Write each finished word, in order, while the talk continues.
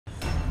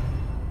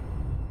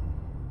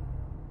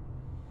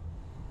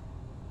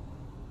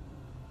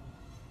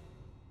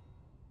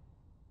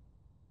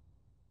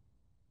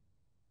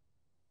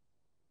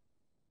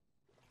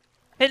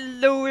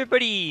Hello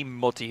everybody,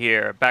 Multi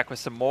here, back with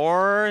some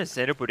more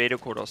Xenoblade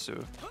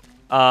Korosu.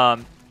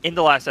 In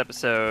the last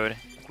episode,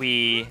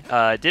 we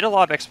did a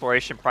lot of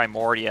exploration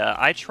Primordia.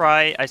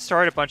 I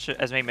started a bunch of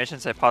as many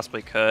missions as I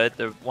possibly could,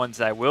 the ones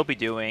that I will be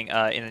doing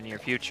in the near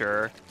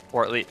future,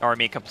 or at least,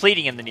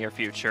 completing in the near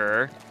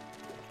future,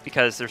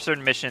 because there's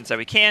certain missions that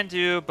we can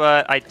do,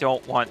 but I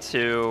don't want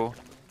to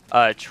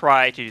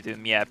try to do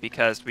them yet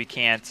because we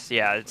can't.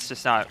 Yeah, it's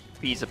just not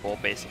feasible,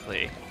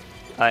 basically.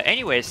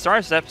 Anyways, start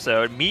this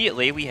episode.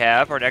 Immediately, we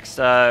have our next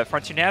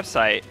FrontierNav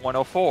site,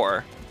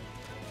 104.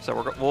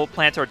 So we'll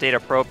plant our data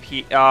probe.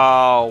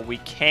 Oh, we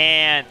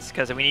can't,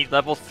 because we need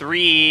level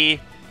 3.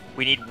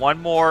 We need one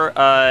more.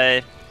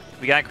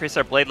 We gotta increase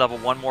our blade level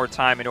one more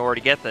time in order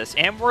to get this.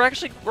 And we're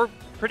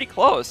pretty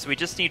close. We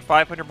just need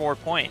 500 more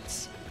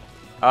points.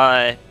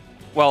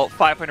 Well,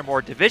 500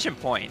 more division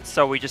points.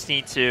 So we just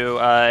need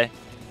to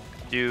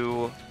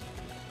do...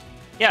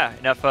 Yeah,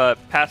 enough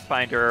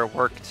Pathfinder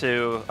work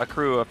to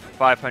accrue of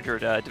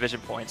 500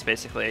 division points,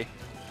 basically.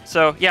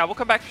 So, yeah, we'll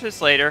come back to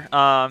this later.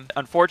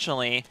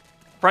 Unfortunately,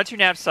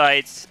 FrontierNav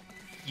sites,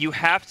 you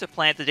have to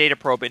plant the data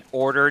probe in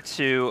order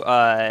to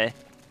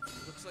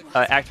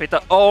activate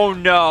the... Oh,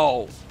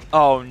 no!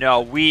 Oh, no.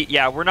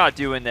 We're not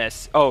doing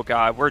this. Oh,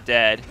 God, we're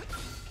dead.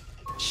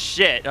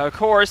 Shit. Of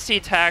course, he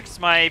attacks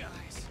my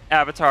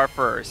avatar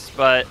first,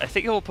 but I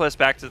think he'll put us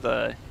back to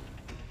the...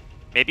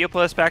 Maybe he'll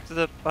put us back to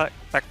the...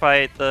 back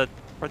by the...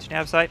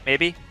 FrontierNav site,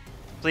 maybe?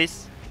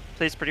 Please?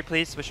 Please, pretty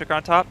please, with sugar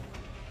on top?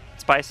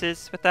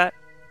 Spices with that?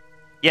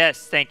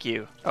 Yes, thank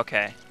you.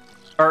 Okay.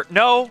 Or,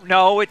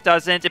 no, it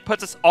doesn't. It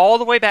puts us all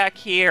the way back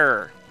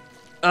here.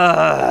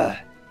 Ugh.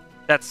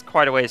 That's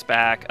quite a ways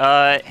back.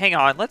 Hang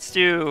on, let's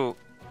do...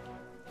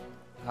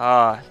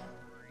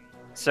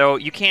 So,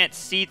 you can't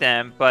see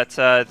them, but,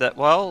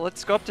 well,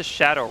 let's go up to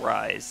Shadow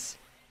Rise.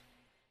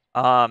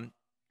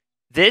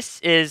 This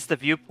is the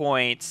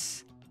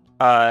viewpoints...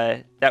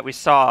 that we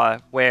saw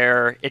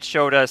where it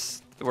showed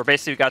us where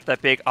basically we got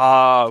that big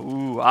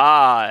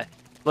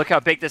look how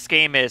big this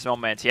game is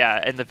moment.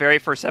 Yeah, in the very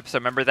first episode,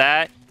 remember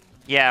that?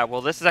 Yeah, well,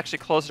 this is actually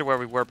closer to where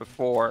we were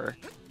before.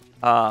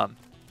 All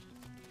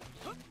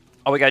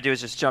we gotta do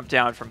is just jump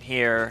down from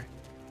here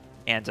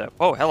and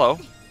oh, hello.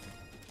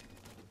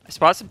 I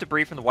spotted some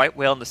debris from the White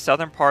Whale in the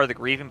southern part of the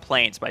Grieving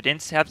Plains, but I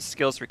didn't have the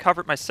skills to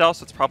recover it myself,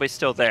 so it's probably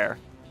still there.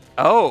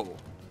 Oh,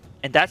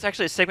 and that's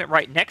actually a segment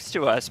right next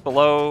to us,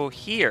 below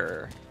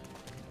here.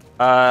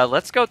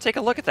 Let's go take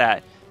a look at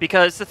that.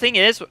 Because the thing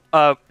is,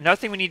 another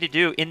thing we need to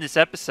do in this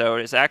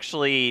episode is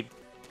actually...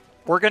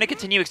 We're going to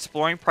continue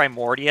exploring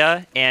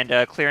Primordia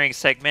and clearing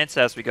segments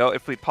as we go,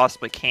 if we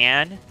possibly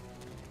can.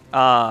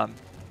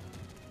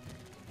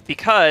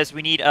 Because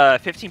we need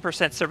a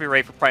 15% survey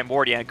rate for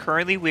Primordia, and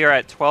currently we are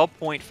at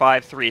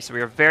 12.53, so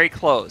we are very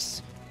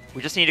close.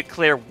 We just need to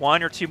clear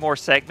one or two more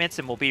segments,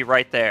 and we'll be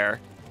right there.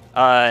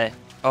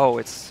 Oh,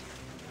 it's...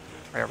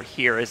 right over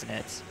here, isn't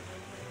it?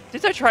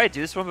 Didn't I try to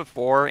do this one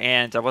before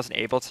and I wasn't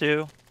able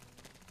to?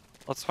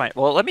 Let's find...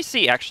 Well, let me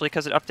see, actually,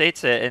 because it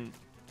updates it, and...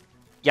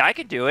 Yeah, I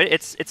can do it.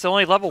 It's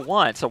only level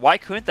 1, so why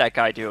couldn't that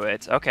guy do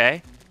it?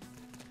 Okay.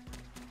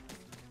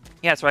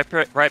 Yeah, it's right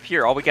up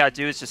here. All we gotta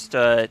do is just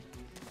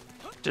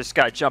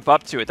gotta jump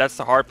up to it. That's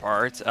the hard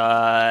part.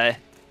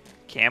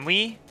 Can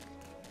we?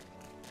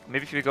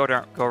 Maybe if we go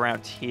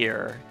around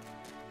here.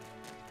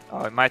 Oh,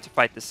 I might have to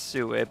fight the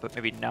Suid, but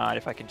maybe not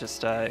if I can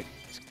just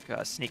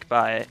sneak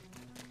by it.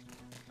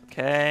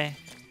 Okay.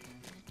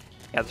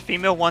 Yeah, the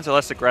female ones are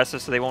less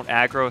aggressive, so they won't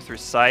aggro through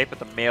sight, but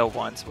the male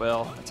ones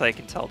will. That's how you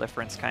can tell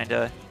difference,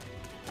 kinda.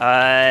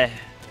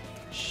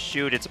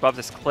 Shoot, it's above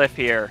this cliff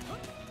here.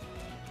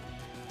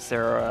 Is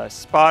there a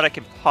spot I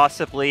can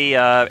possibly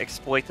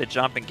exploit the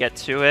jump and get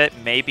to it?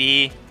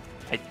 Maybe.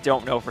 I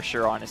don't know for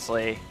sure,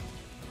 honestly.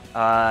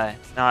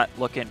 It's not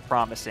looking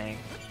promising.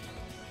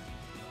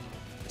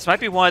 This might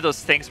be one of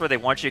those things where they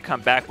want you to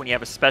come back when you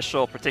have a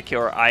special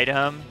particular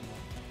item,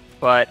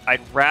 but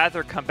I'd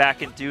rather come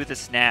back and do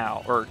this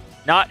now, or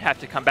not have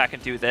to come back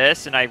and do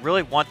this, and I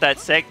really want that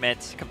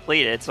segment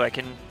completed so I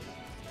can...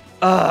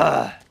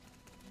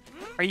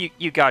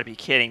 You gotta be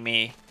kidding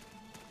me.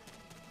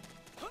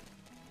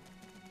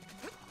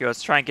 Here,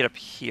 let's try and get up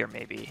here,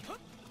 maybe.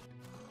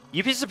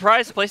 You'd be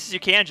surprised the places you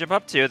can jump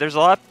up to. There's a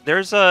lot...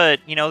 There's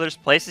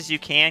places you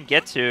can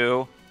get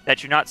to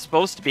that you're not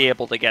supposed to be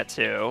able to get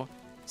to.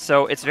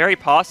 So it's very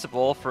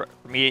possible for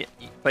me,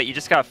 but you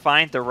just gotta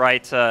find the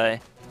right,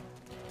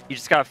 you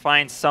just gotta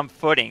find some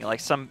footing, like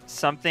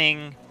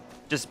something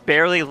just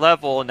barely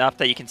level enough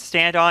that you can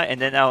stand on,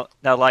 and then that'll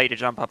allow you to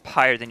jump up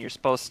higher than you're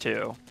supposed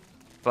to.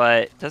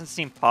 But it doesn't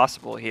seem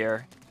possible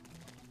here.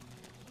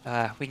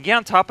 We can get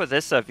on top of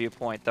this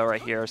viewpoint, though,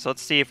 right here, so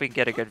let's see if we can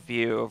get a good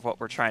view of what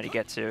we're trying to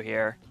get to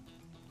here.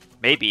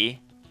 Maybe.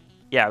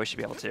 Yeah, we should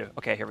be able to.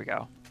 Okay, here we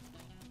go.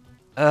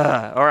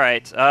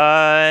 Alright,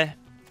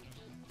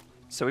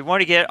 so we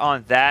want to get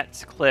on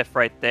that cliff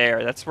right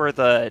there. That's where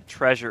the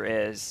treasure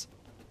is.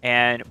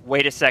 And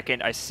wait a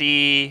second, I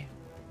see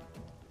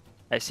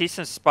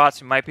some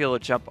spots we might be able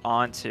to jump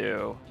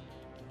onto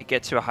and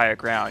get to a higher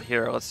ground.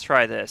 Here, let's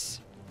try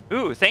this.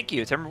 Ooh, thank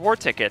you. 10 reward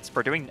tickets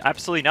for doing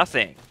absolutely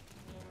nothing.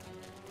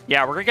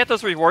 Yeah, we're gonna get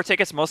those reward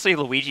tickets mostly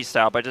Luigi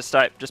style, but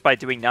just by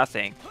doing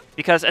nothing.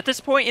 Because at this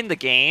point in the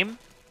game,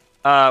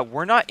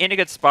 we're not in a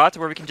good spot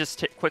where we can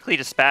just quickly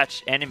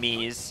dispatch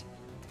enemies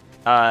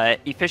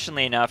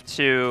efficiently enough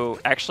to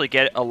actually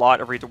get a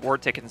lot of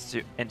reward tickets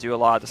and do a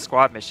lot of the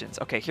squad missions.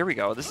 Okay, here we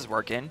go. This is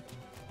working.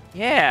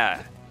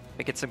 Yeah,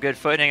 making some good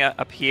footing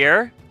up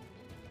here.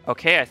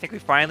 Okay, I think we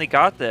finally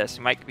got this.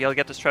 We might be able to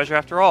get this treasure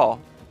after all.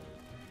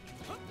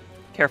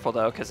 Careful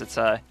though, because it's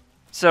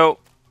So,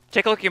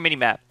 take a look at your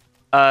mini-map.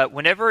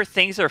 Whenever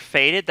things are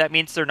faded, that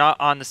means they're not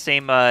on the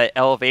same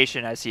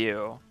elevation as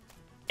you.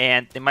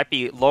 And they might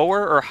be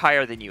lower or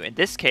higher than you. In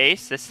this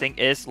case, this thing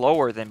is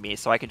lower than me,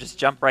 so I can just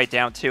jump right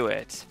down to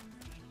it.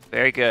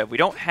 Very good. We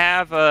don't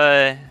have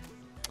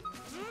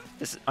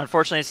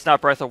unfortunately, it's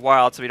not Breath of the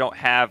Wild, so we don't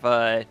have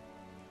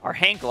our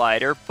hang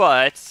glider,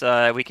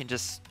 but we can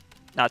just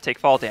not take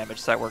fall damage,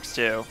 so that works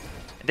too.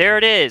 And there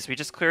it is. We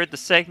just cleared the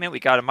segment. We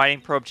got a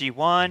Mining Probe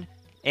G1,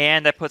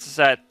 and that puts us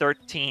at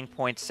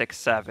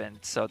 13.67.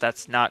 So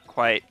that's not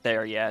quite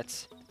there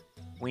yet.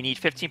 We need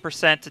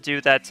 15% to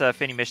do that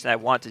affinity mission that I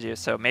want to do,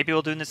 so maybe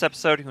we'll do in this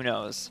episode, who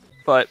knows.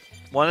 But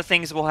one of the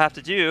things we'll have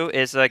to do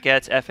is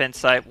get FN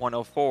Site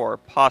 104,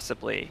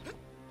 possibly.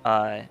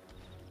 Bottom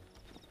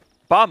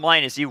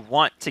line is you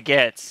want to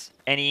get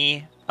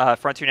any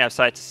FrontierNav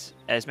sites,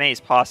 as many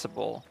as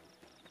possible.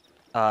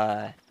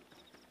 And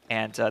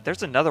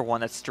there's another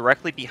one that's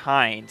directly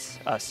behind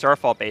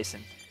Starfall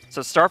Basin.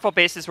 So Starfall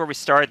Basin is where we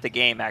started the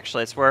game,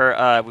 actually. It's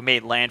where we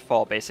made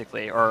landfall,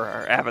 basically, or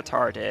our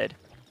avatar did.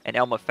 And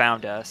Elma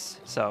found us,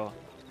 so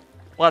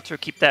we'll have to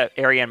keep that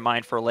area in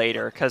mind for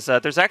later, because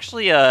there's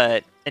actually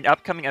an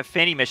upcoming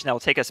affinity mission that will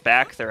take us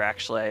back there,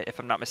 actually, if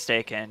I'm not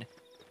mistaken.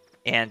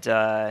 And,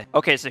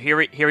 okay, so here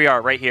we are,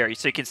 right here.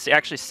 So you can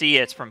actually see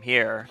it from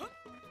here.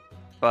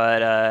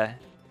 But,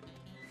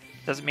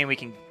 doesn't mean we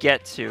can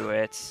get to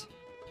it.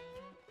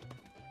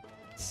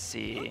 Let's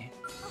see.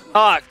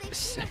 Ah!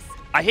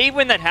 I hate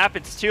when that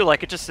happens, too.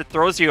 Like, it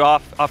throws you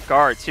off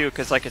guard, too,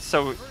 because, like, it's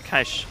so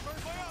kind of...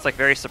 it's, like,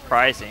 very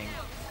surprising.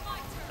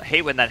 I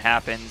hate when that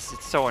happens.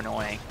 It's so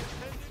annoying.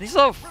 These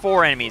level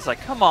 4 enemies, like,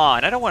 come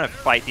on. I don't want to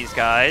fight these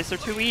guys. They're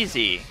too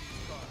easy.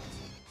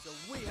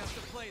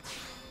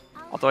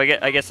 Although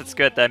I guess it's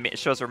good that it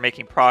shows we're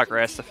making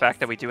progress. The fact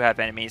that we do have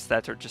enemies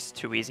that are just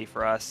too easy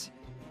for us.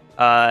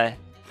 That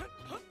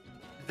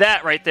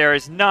right there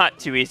is not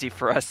too easy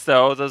for us,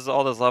 though. All those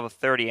level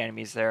 30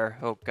 enemies there.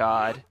 Oh,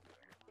 God.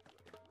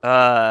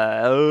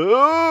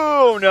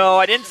 Oh no,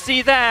 I didn't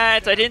see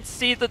that. I didn't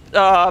see the,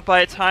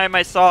 by the time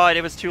I saw it,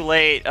 it was too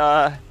late.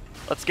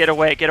 Let's get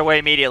away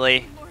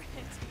immediately.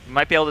 We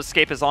might be able to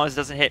escape as long as it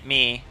doesn't hit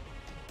me.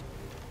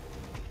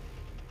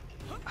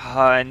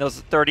 And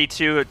those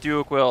 32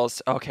 Duke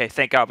Wills. Okay,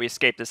 thank God we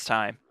escaped this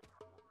time.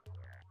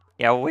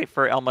 Yeah, we'll wait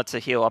for Elma to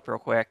heal up real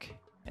quick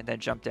and then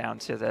jump down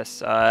to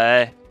this.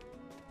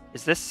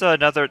 Is this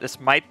another, this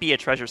might be a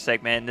treasure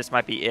segment, and this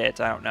might be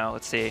it. I don't know,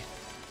 let's see.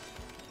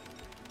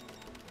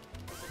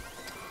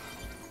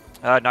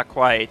 Not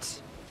quite.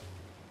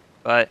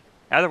 But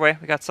either way,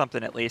 we got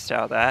something at least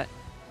out of that.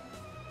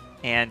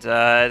 And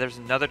there's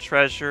another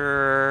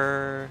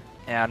treasure.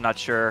 Yeah, I'm not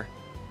sure.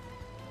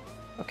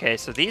 Okay,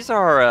 so these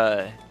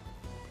are...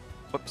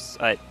 whoops.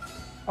 I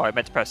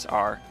meant to press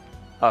R.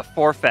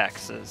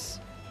 Forfexes.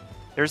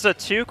 There's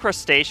two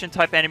crustacean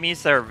type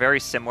enemies that are very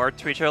similar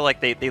to each other. Like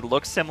they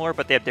look similar,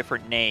 but they have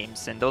different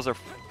names. And those are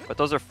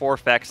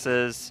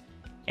Forfexes.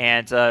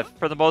 And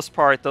for the most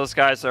part, those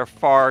guys are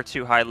far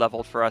too high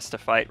leveled for us to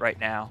fight right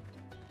now.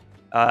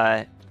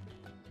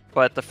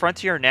 But the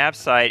FrontierNav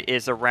site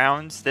is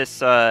around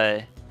this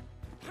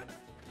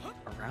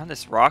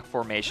rock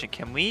formation.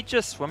 Can we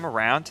just swim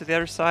around to the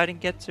other side and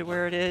get to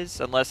where it is?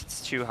 Unless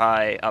it's too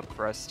high up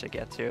for us to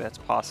get to. That's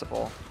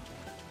possible.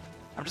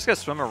 I'm just going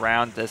to swim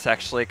around this,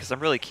 actually, because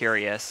I'm really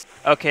curious.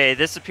 Okay,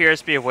 this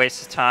appears to be a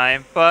waste of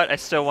time, but I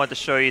still wanted to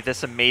show you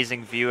this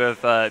amazing view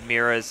of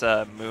Mira's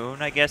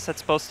moon, I guess that's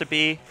supposed to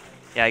be.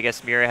 Yeah, I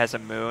guess Mira has a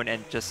moon,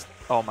 and just,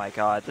 oh my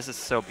god, this is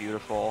so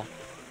beautiful.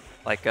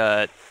 Like,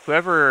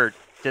 whoever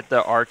did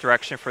the art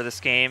direction for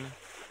this game,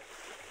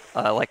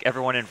 like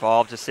everyone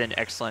involved, just did an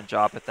excellent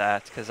job at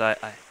that, because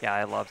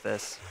I love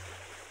this.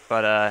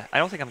 But I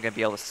don't think I'm going to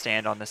be able to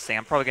stand on this thing.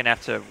 I'm probably going to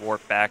have to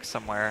warp back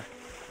somewhere.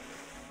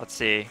 Let's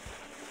see.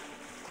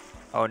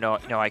 Oh no,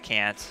 I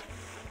can't.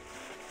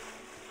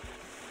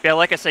 Yeah,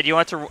 like I said, you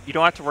don't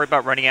have to worry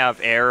about running out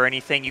of air or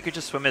anything. You could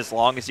just swim as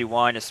long as you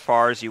want, as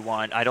far as you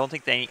want. I don't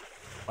think the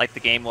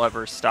game will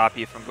ever stop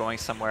you from going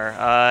somewhere.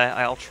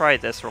 I'll try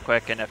this real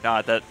quick, and if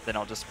not, then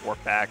I'll just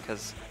warp back.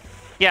 Cause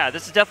yeah,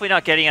 this is definitely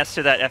not getting us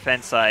to that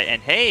FN site.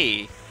 And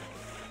hey,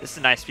 this is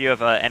a nice view of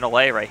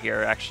NLA right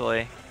here,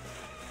 actually.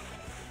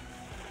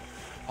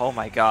 Oh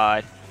my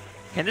god.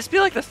 Can this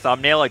be like the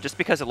thumbnail, like just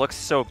because it looks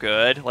so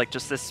good? Like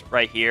just this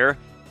right here?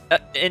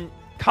 And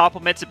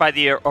complemented by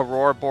the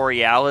Aurora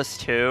Borealis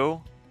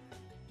too?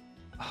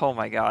 Oh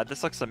my god,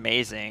 this looks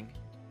amazing.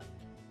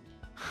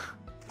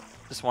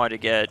 Just wanted to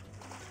get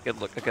a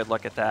good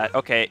look at that.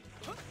 Okay,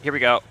 here we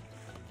go.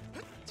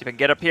 See if I can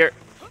get up here.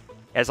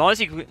 As long as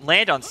you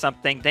land on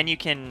something, then you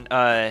can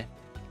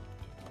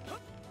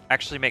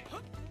actually make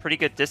pretty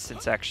good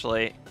distance,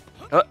 actually.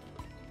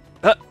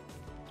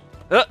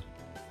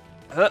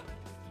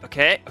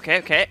 Okay, okay,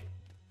 okay.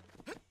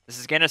 This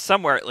is getting us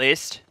somewhere, at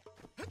least.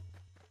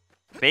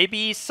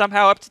 Maybe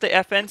somehow up to the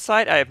FN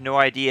side? I have no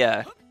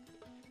idea.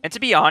 And to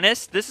be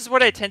honest, this is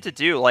what I tend to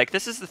do. Like,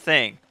 this is the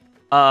thing.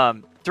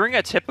 During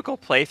a typical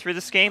playthrough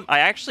this game, I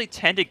actually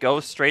tend to go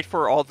straight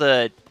for all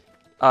the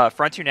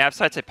FrontierNav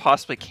sites I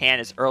possibly can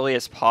as early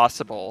as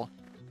possible.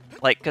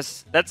 Like,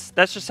 because that's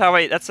just how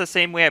that's the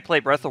same way I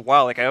play Breath of the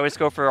Wild. Like, I always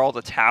go for all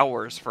the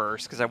towers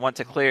first, because I want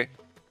to clear,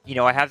 you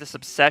know, I have this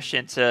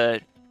obsession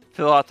to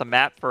fill out the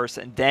map first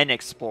and then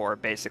explore,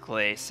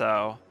 basically.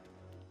 So,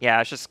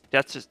 yeah,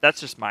 that's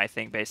just my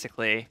thing,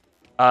 basically.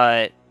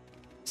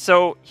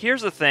 So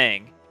here's the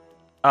thing.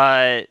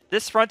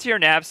 This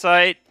FrontierNav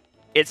site,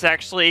 it's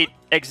actually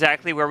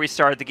exactly where we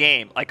started the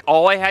game. Like,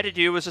 all I had to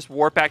do was just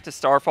warp back to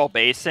Starfall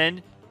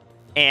Basin,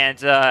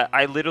 and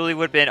I literally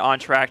would have been on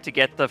track to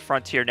get the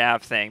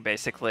FrontierNav thing,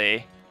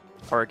 basically.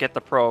 Or get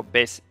the probe,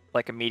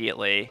 like,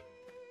 immediately.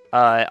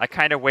 I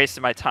kind of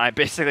wasted my time,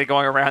 basically,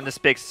 going around this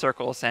big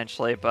circle,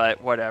 essentially,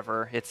 but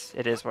whatever.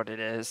 It is what it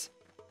is.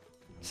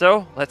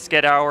 So, let's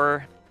get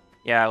our...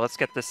 Yeah, let's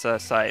get this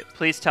site.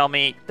 Please tell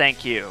me,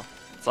 thank you.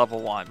 It's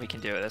level 1. We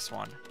can do this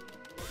one.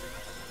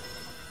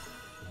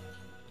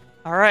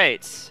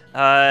 Alright.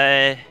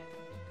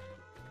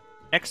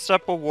 Next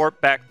up, we'll warp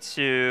back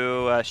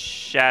to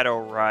Shadow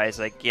Rise,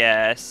 I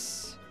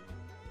guess.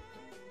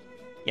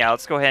 Yeah,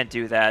 let's go ahead and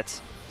do that.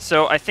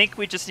 So I think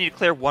we just need to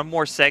clear one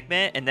more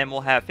segment, and then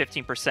we'll have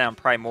 15% on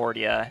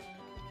Primordia,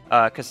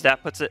 because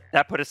that put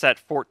us at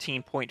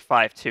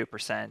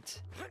 14.52%.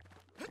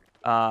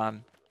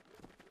 I'll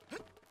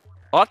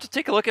have to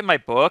take a look at my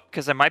book,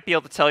 because I might be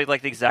able to tell you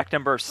like the exact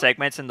number of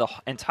segments in the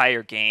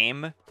entire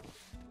game.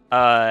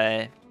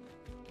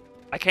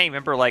 I can't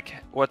remember like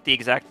what the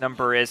exact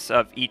number is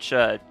of each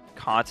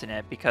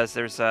continent, because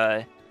there's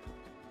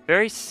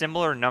very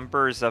similar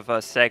numbers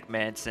of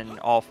segments in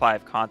all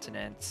 5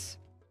 continents.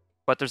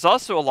 But there's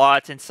also a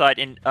lot inside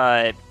in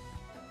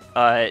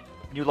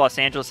New Los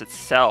Angeles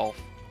itself.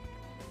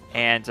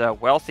 And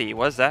wealthy,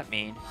 what does that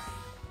mean?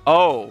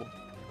 Oh,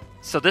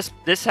 so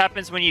this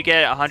happens when you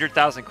get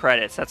 100,000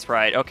 credits. That's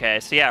right. Okay,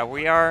 so yeah,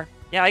 we are.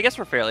 Yeah, I guess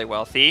we're fairly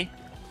wealthy.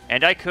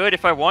 And I could,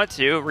 if I want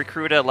to,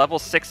 recruit a level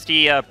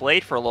 60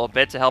 Blade for a little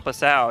bit to help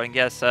us out and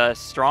get us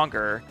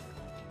stronger.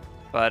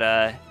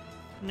 But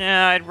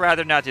nah, I'd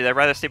rather not do that. I'd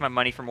rather save my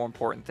money for more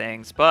important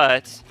things.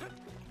 But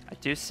I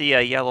do see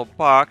a yellow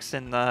box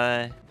in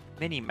the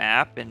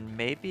mini-map, and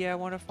maybe I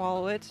want to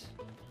follow it?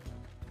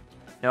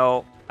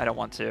 No, I don't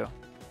want to.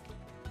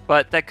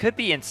 But that could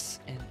be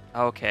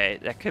okay,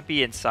 that could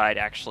be inside,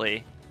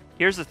 actually.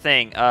 Here's the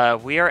thing.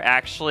 We are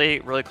actually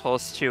really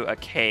close to a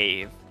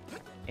cave.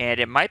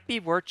 And it might be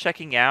worth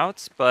checking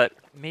out, but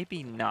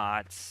maybe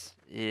not.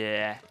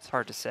 Yeah, it's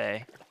hard to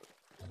say.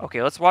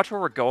 Okay, let's watch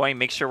where we're going,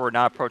 make sure we're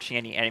not approaching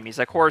any enemies.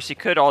 Of course, you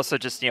could also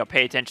just, you know,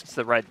 pay attention to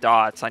the red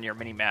dots on your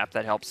mini-map.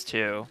 That helps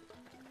too.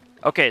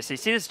 Okay, so you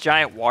see this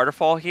giant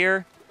waterfall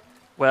here?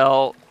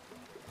 Well,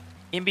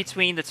 in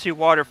between the 2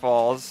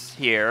 waterfalls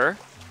here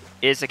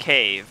is a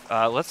cave.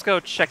 Let's go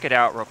check it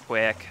out real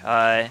quick.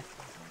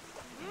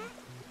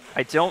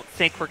 I don't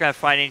think we're going to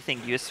find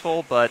anything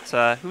useful, but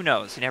who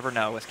knows? You never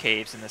know with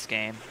caves in this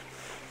game.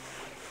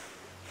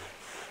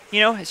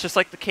 You know, it's just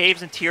like the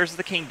caves in Tears of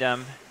the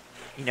Kingdom.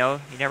 You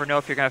know, you never know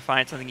if you're going to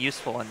find something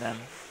useful in them.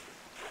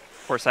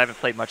 Of course, I haven't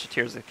played much of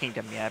Tears of the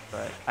Kingdom yet,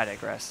 but I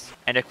digress.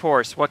 And of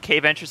course, what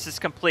cave entrance is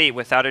complete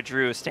without a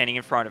Drew standing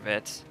in front of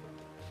it?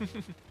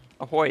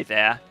 Ahoy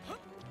there.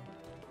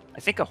 I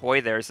think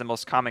ahoy there is the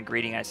most common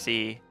greeting I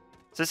see.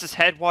 So this is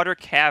Headwater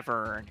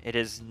Cavern. It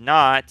is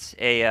not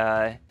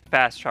a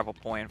fast travel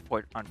point,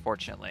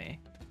 unfortunately.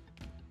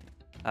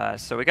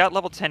 So we got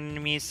level 10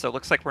 enemies, so it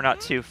looks like we're not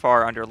too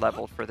far under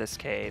leveled for this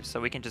cave. So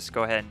we can just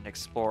go ahead and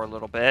explore a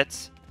little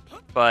bit.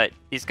 But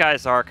these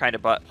guys are kind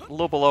of a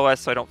little below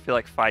us, so I don't feel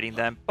like fighting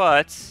them.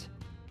 But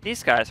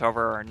these guys,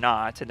 however, are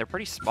not, and they're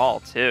pretty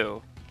small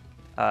too.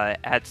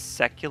 Add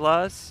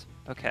seculas.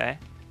 Okay.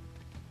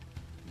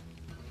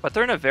 But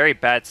they're in a very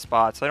bad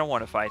spot, so I don't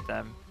want to fight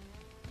them.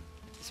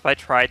 If I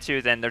try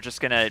to, then they're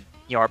just going to,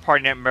 you know, our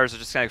party members are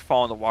just going to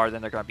fall in the water,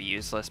 then they're going to be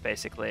useless,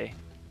 basically.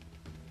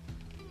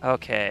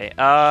 Okay,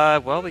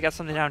 well, we got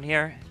something down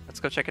here.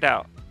 Let's go check it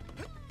out.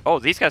 Oh,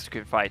 these guys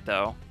could fight,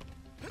 though.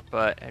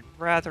 But I'd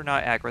rather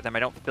not aggro them. I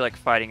don't feel like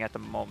fighting at the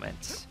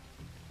moment.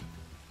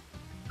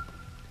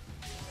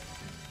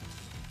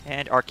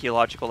 And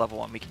archaeological level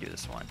 1, we can do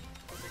this one.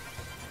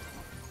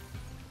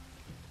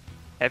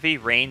 Heavy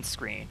rain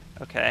screen.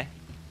 Okay.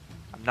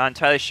 I'm not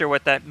entirely sure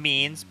what that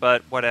means,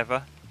 but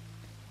whatever.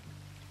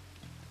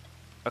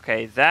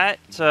 Okay, that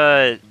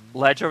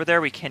ledge over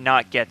there we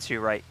cannot get to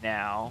right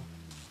now.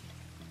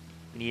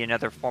 We need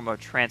another form of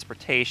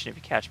transportation, if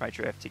you catch my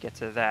drift, to get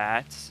to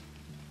that.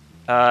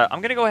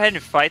 I'm going to go ahead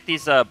and fight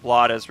these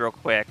Bladas real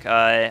quick.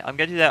 I'm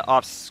going to do that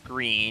off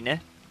screen.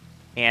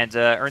 and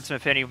earn some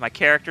affinity with my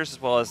characters,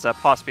 as well as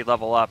possibly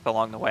level up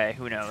along the way.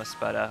 Who knows?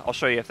 But I'll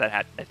show you if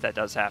that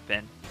does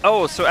happen.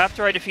 Oh, so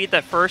after I defeat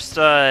that first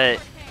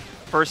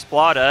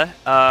Blada,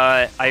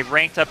 I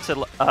ranked up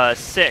to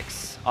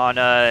 6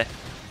 on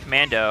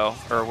Commando,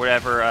 or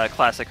whatever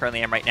class I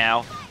currently am right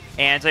now,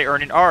 and I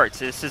earned an art.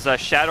 This is a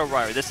Shadow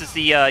Runner. This is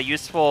the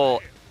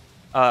useful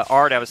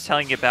art I was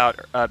telling you about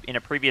in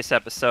a previous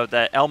episode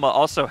that Elma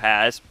also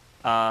has.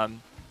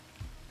 And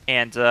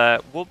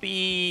we'll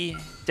be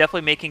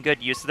definitely making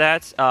good use of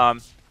that.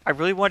 I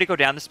really want to go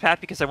down this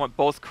path because I want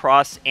both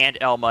Cross and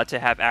Elma to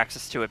have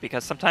access to it,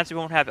 because sometimes we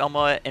won't have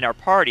Elma in our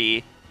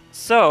party,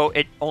 so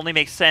it only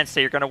makes sense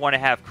that you're going to want to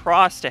have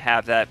Cross to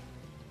have that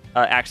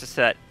access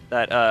to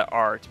that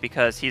art,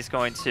 because he's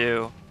going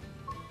to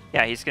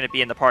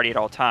be in the party at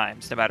all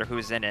times, no matter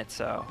who's in it,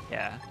 so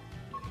yeah.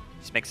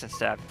 Just makes sense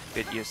to have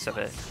good use of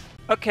it.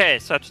 Okay,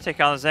 so after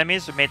taking on those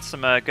enemies, we made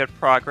some good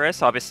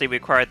progress. Obviously, we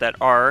acquired that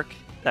art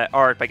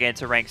by getting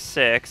to rank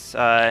 6.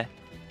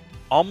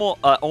 Only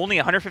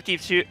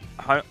 150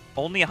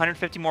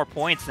 more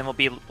points, and then we'll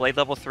be Blade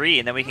level 3,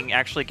 and then we can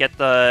actually get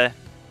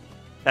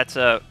that's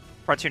a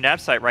FrontierNav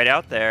site right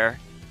out there.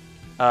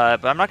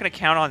 But I'm not going to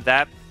count on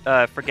that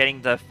for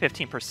getting the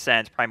 15%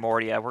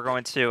 Primordia. We're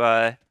going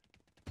to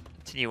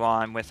continue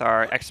on with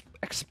our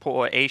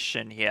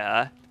exploration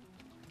here.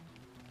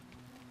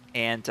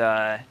 And,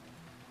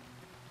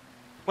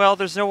 well,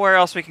 there's nowhere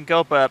else we can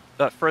go but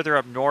further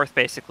up north,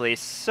 basically.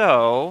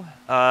 So,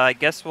 I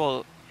guess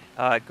we'll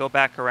go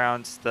back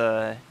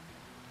through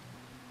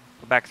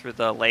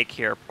the lake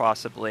here,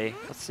 possibly.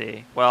 Let's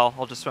see. Well,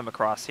 I'll just swim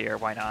across here.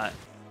 Why not?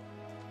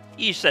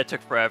 Eesh, that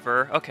took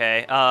forever.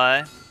 Okay.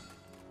 Now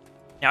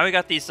we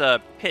got these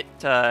pit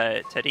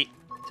Teribras.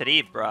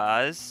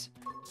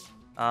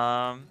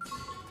 Yeah,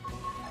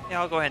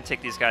 I'll go ahead and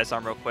take these guys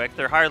on real quick.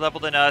 They're higher level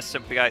than us, so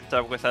if we got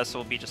double with us,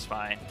 we'll be just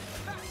fine.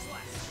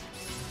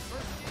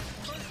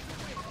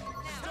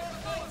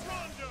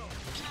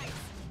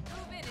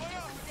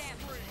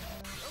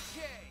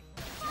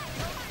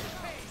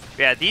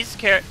 Yeah, these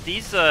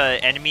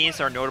enemies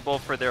are notable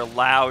for their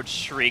loud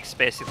shrieks,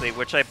 basically,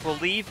 which I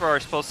believe are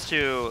supposed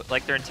to,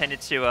 like, they're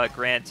intended to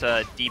grant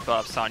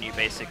debuffs on you,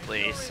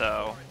 basically.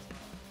 So,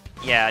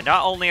 yeah,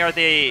 not only are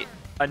they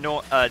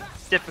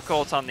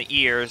difficult on the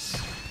ears.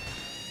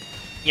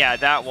 Yeah,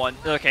 that one.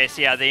 Okay,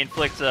 so yeah, they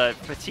inflict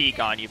fatigue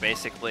on you,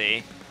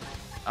 basically.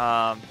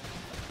 So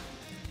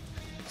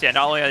yeah,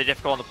 not only are they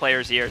difficult on the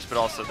player's ears, but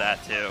also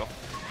that, too.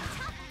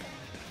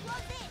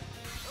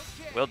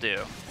 Will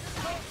do.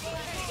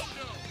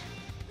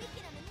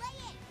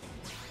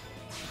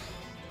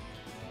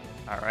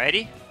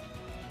 Alrighty.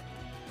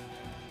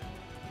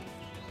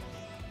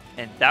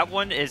 And that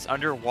one is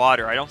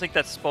underwater. I don't think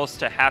that's supposed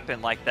to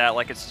happen like that.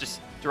 Like, it's just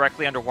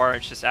directly underwater.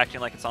 It's just acting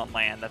like it's on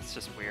land. That's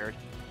just weird.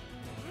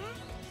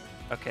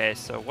 Okay,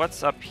 so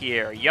what's up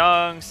here?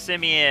 Young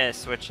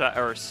Simius,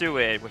 or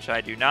Suid, which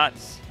I do not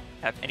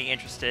have any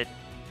interest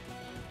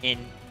in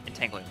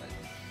entangling with.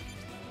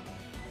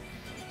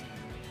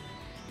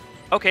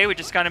 Okay, we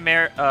just got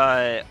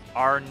a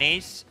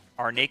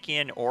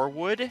Arnakian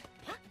Orwood.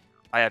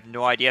 I have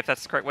no idea if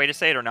that's the correct way to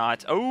say it or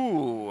not.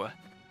 Oh,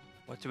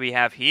 what do we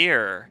have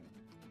here?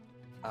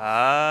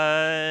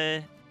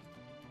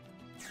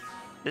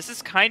 This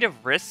is kind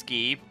of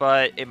risky,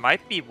 but it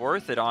might be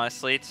worth it,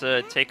 honestly,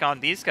 to take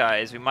on these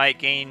guys. We might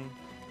gain...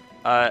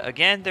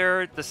 again,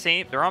 they're the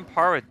same. They're on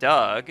par with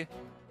Doug.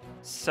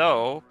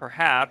 So,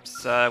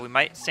 perhaps, we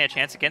might stand a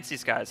chance against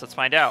these guys. Let's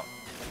find out.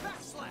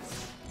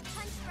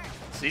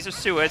 So these are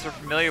Suids. We're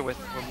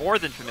more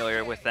than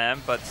familiar with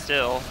them, but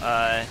still,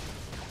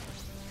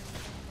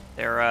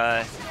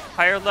 they're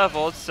higher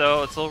leveled,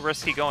 so it's a little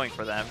risky going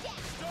for them.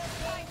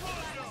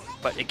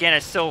 But again, I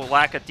still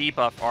lack a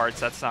debuff arts.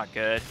 That's not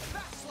good.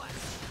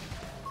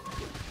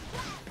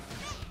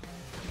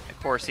 Of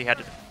course, he had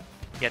to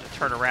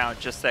turn around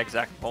just the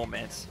exact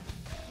moment.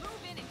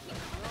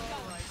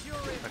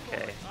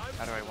 Okay,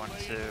 how do I want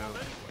to?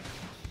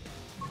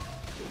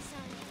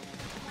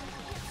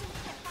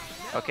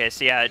 Okay,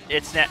 so yeah,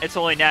 it's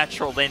only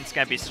natural Lynn's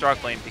gonna be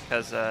struggling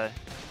because oh,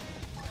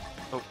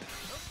 there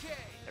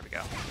we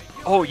go.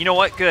 Oh, you know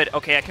what? Good.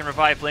 Okay, I can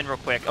revive Lynn real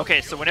quick. Okay,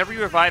 so whenever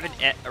you revive an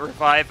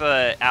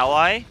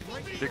ally,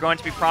 they're going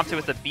to be prompted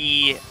with a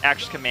B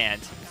action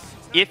command.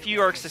 If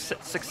you are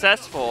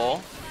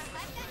successful,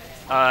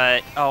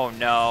 oh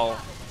no,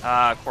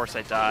 of course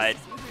I died.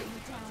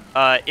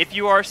 If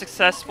you are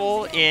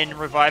successful in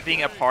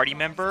reviving a party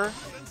member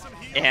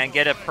and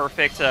get a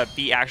perfect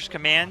B action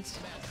command,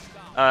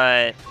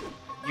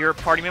 your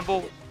party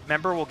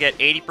member will get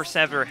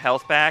 80% of their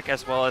health back,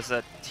 as well as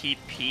a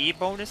TP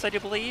bonus, I do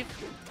believe.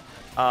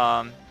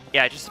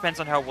 Yeah, it just depends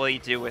on how well you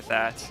do with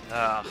that.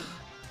 I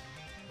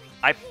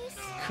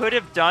could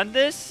have done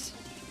this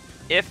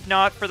if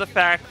not for the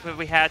fact that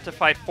we had to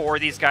fight 4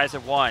 of these guys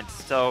at once.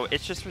 So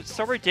it's just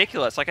so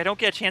ridiculous. Like, I don't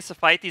get a chance to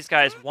fight these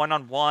guys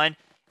one-on-one.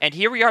 And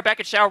here we are back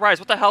at Shadow Rise.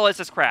 What the hell is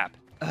this crap?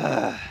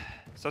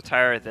 So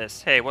tired of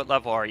this. Hey, what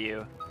level are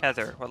you?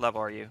 Heather, what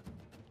level are you?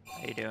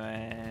 How you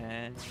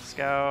doing?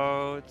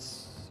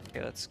 Scouts.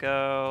 Okay, let's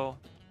go.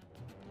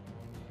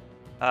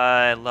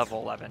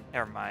 Level 11.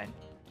 Never mind.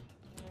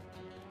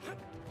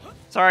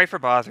 Sorry for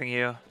bothering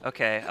you.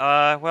 Okay,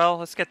 well,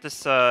 let's get this,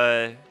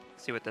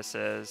 see what this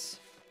is.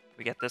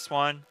 We get this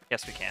one?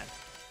 Yes, we can.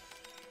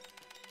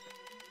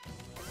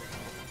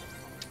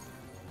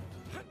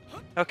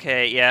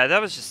 Okay, yeah,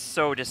 that was just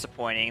so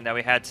disappointing that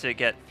we had to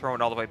get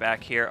thrown all the way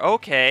back here.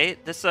 Okay,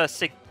 this,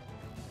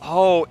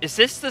 Oh, is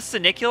this the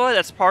Sinicula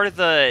that's part of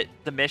the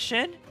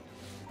mission?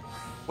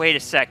 Wait a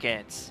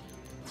second.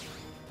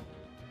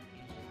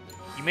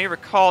 You may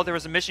recall there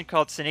was a mission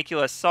called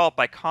Sinicula Assault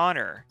by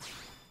Connor.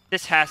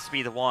 This has to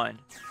be the one.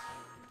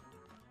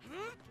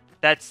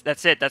 That's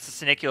it. That's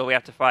the Sinicula we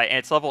have to fight. And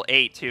it's level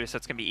 8 too, so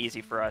it's going to be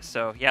easy for us.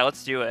 So, yeah,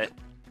 let's do it.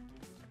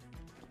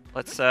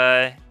 Let's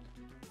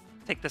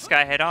take this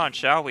guy head on,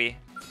 shall we?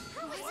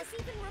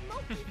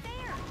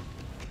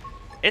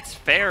 It's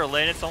fair,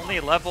 Lynn. It's only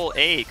level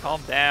 8.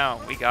 Calm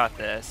down. We got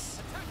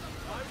this.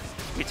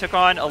 We took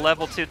on a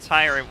level 2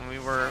 Tyrant when we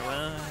were...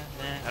 I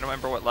don't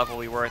remember what level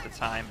we were at the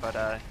time,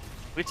 but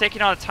we've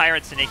taken on a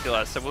Tyrant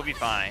Sinicula, so we'll be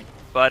fine.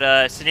 But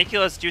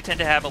Siniculas do tend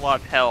to have a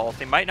lot of health.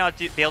 They might not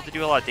be able to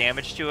do a lot of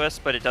damage to us,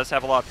 but it does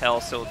have a lot of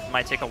health, so it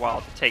might take a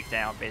while to take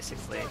down,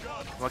 basically. You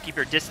want to keep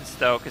your distance,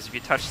 though, because if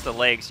you touch the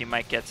legs, you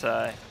might get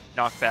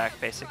knocked back,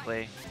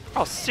 basically.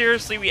 Oh,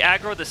 seriously? We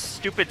aggro the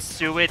stupid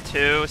Suid,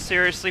 too?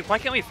 Seriously? Why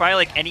can't we fight,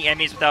 like, any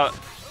enemies without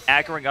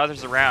aggroing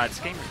others around? It's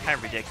getting kind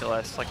of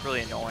ridiculous. It's, like,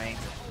 really annoying.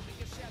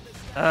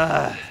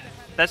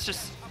 That's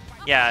just...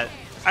 Yeah.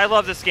 I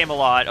love this game a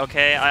lot,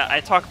 okay? I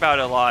talk about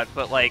it a lot,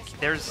 but like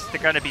there's still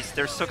gonna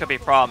be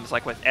problems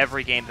like with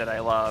every game that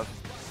I love.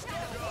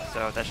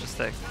 So that's just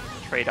the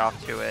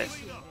trade-off to it.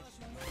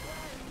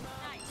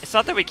 It's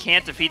not that we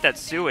can't defeat that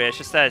Sui, it's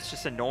just that it's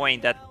just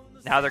annoying that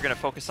now they're gonna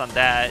focus on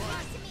that.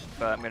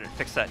 But I'm gonna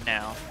fix that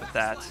now with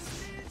that.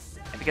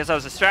 And because I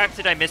was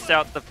distracted, I missed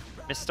on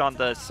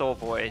the soul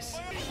voice.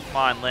 Come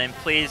on, Lynn,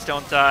 please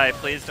don't die,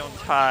 please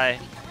don't die.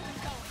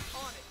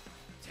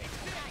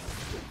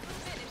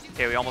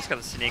 Okay, we almost got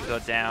the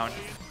Sinicula down.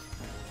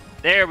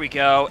 There we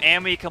go,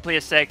 and we complete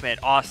a segment.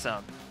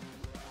 Awesome.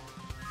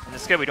 And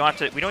it's good. We don't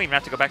even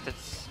have to go back to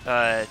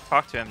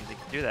talk to him to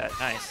do that.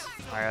 Nice.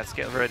 All right, let's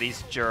get rid of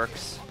these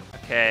jerks.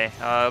 Okay,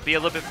 it'll be a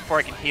little bit before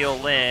I can heal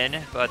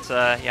Lynn, but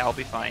yeah, I'll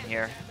be fine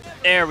here.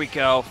 There we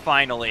go.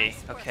 Finally.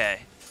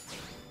 Okay.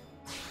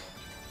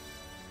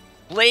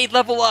 Blade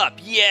level up.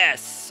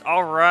 Yes.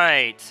 All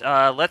right.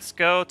 Let's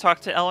go talk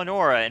to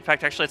Eleonora. In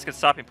fact, actually, let's get a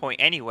stopping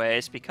point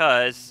anyways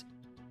because.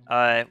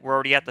 We're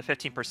already at the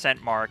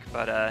 15% mark,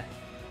 but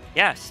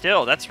yeah,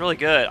 still, that's really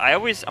good.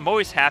 I'm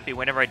always happy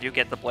whenever I do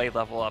get the blade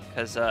level up,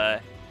 because yeah,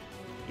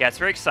 it's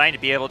very exciting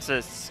to be able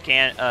to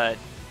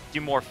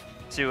do more,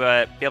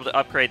 to be able to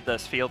upgrade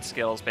those field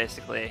skills,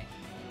 basically.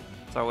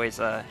 It's always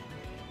a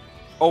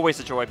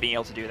joy being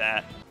able to do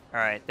that. All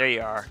right, there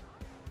you are.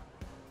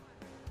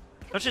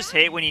 Don't just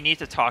hate when you need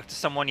to talk to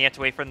someone, you have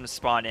to wait for them to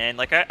spawn in.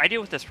 Like, I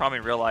deal with this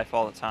problem in real life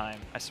all the time,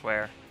 I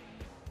swear.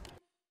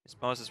 This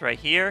Moses right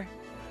here.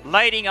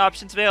 Lighting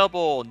options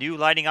available! New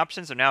lighting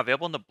options are now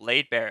available in the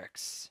Blade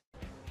Barracks.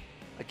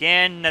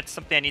 Again, that's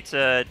something I need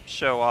to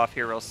show off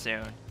here real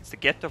soon. It's the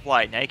gift of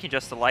light. Now you can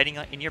adjust the lighting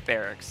in your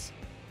barracks.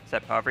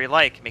 Set however you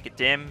like. Make it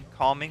dim,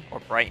 calming, or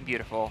bright and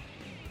beautiful.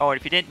 Oh, and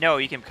if you didn't know,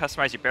 you can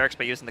customize your barracks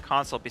by using the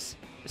console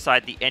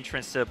beside the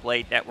entrance to the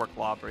Blade Network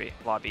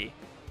lobby.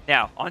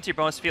 Now, onto your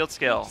bonus field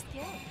skill.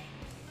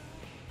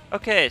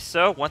 Okay,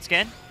 so once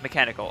again,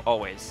 mechanical,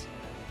 always.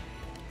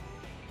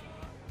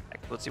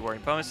 Let's see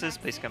warring bonuses.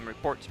 Please come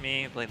report to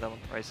me. Blade level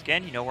price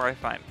again. You know where I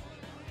find me.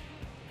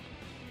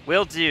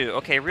 Will do.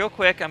 Okay, real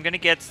quick. I'm gonna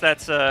get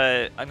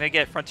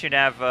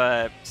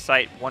FrontierNav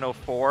site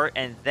 104,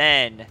 and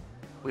then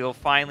we will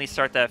finally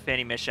start that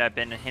affinity mission I've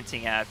been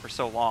hinting at for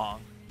so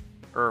long,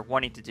 or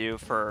wanting to do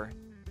for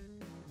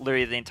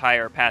literally the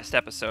entire past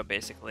episode,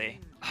 basically.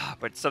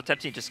 But it's so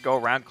tempting to just go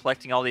around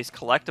collecting all these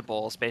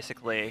collectibles,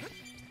 basically.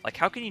 Like,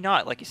 how can you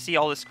not? Like, you see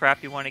all this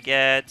crap you want to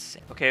get.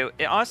 Okay,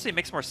 it honestly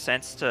makes more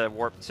sense to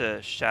warp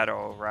to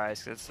Shadow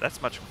Rise, because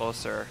that's much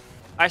closer.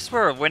 I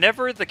swear,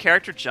 whenever the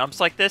character jumps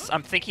like this,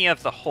 I'm thinking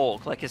of the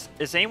Hulk. Like,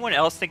 does anyone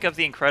else think of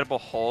the Incredible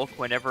Hulk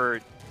whenever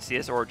you see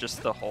this, or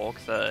just the Hulk,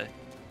 the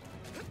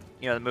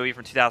movie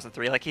from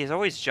 2003? Like, he's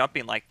always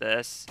jumping like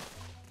this.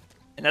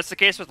 And that's the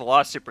case with a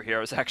lot of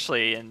superheroes,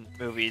 actually, in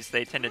movies.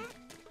 They tend to,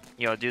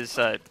 do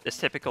this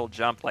typical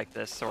jump like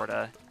this, sort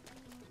of.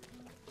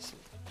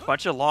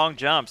 Bunch of long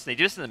jumps. They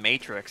do this in the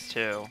Matrix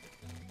too.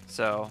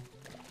 So,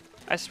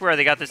 I swear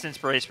they got this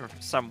inspiration from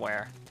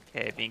somewhere.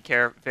 Okay, being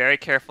very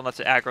careful not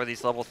to aggro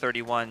these level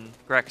 31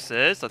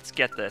 Grexes. Let's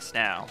get this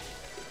now.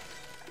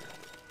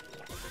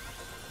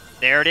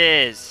 There it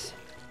is.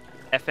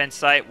 FN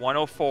Site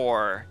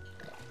 104.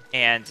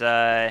 And,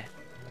 yeah,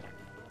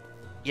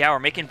 we're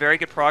making very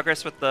good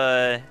progress with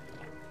the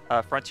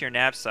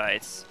FrontierNav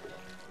sites.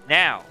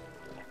 Now,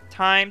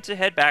 time to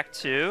head back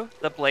to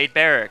the Blade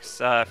Barracks.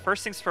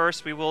 First things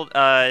first, we will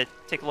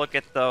take a look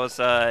at those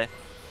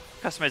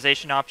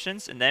customization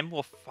options, and then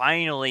we'll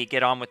finally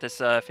get on with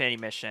this affinity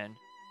mission.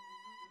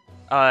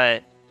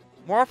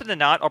 more often than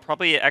not, I'll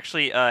probably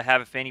actually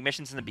have affinity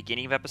missions in the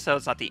beginning of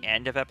episodes, not the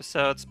end of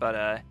episodes.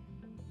 But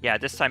yeah,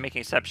 this time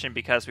making exception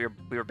because we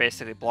were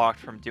basically blocked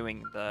from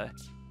doing the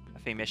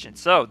affinity mission.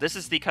 So this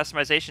is the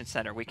customization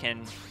center. We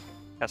can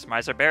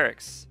customize our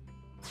barracks.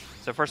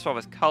 So first of all,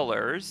 with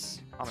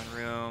colors, common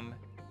room,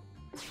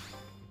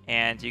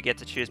 and you get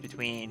to choose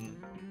between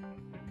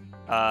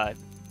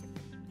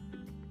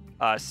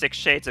 6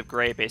 shades of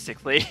gray,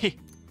 basically.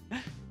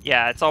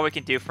 Yeah, that's all we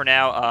can do for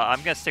now.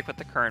 I'm gonna stick with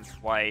the current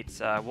white.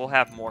 We'll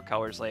have more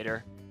colors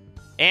later.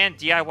 And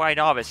DIY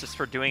novice, just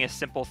for doing a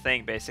simple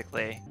thing,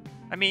 basically.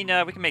 I mean,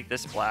 we can make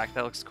this black.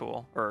 That looks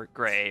cool. Or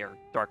gray, or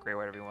dark gray,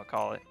 whatever you want to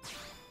call it.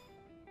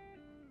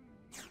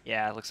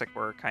 Yeah, it looks like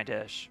we're kind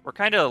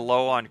of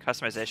low on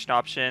customization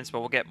options,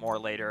 but we'll get more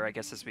later, I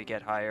guess, as we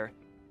get higher.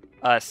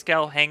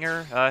 Scale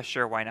hanger,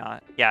 sure, why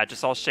not? Yeah,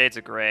 just all shades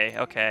of gray.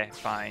 Okay,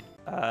 fine.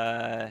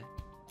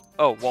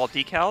 Oh, wall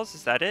decals,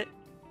 is that it?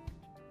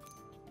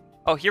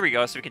 Oh, here we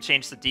go, so we can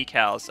change the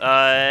decals.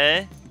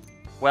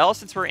 Well,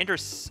 since we're into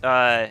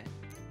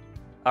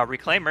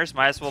reclaimers,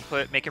 might as well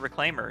make it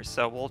reclaimers,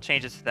 so we'll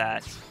change it to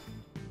that.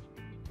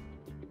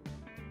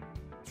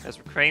 Because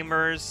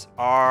reclaimers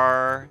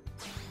are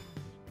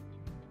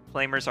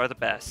the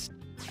best.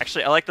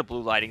 Actually, I like the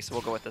blue lighting, so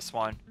we'll go with this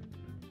one.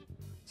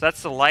 So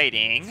that's the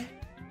lighting.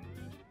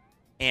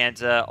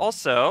 And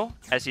also,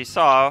 as you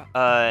saw,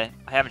 I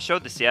haven't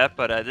showed this yet,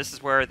 but this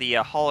is where the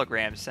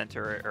hologram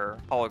center, or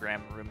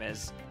hologram room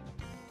is.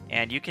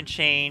 And you can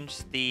change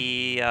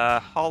the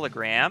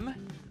hologram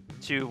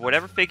to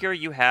whatever figure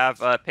you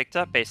have picked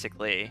up,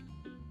 basically.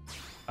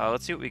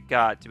 Let's see what we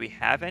got. Do we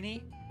have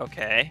any?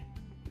 Okay.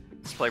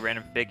 Display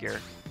random figure.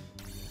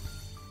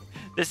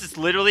 This is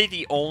literally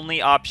the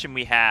only option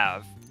we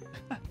have.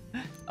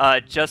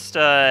 Just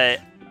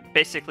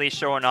basically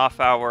showing off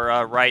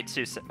our right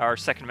to our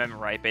Second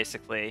Amendment right,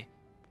 basically.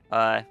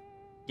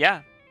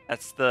 Yeah,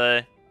 that's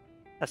the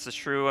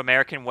true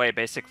American way,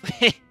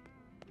 basically.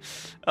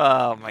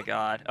 Oh my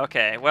god.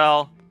 Okay,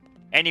 well,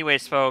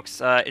 anyways, folks,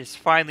 it's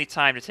finally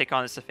time to take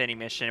on this affinity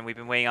mission. We've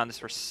been waiting on this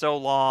for so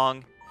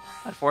long.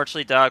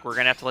 Unfortunately, Doug, we're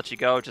gonna have to let you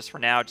go just for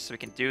now, just so we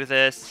can do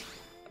this.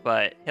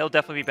 But he'll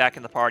definitely be back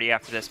in the party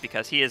after this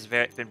because he has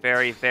been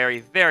very, very,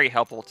 very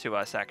helpful to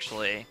us,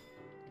 actually.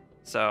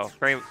 So,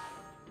 very,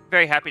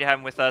 very happy to have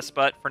him with us.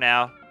 But for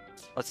now,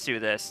 let's do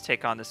this.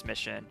 Take on this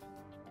mission.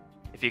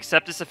 If you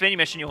accept this affinity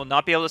mission, you will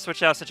not be able to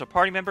switch out essential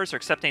party members or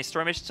accept any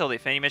story missions until the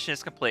affinity mission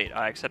is complete.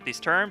 I accept these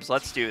terms.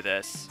 Let's do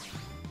this.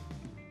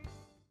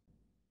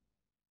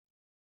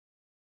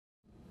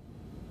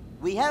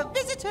 We have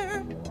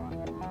visitor.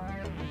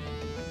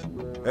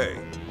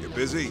 Hey, you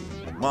busy?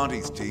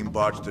 Monty's team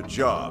botched a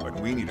job, and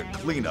we need a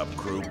cleanup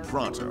crew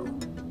pronto.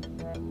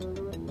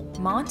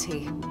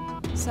 Monty?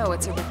 So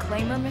it's a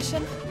reclaimer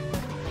mission?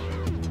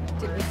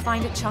 Did we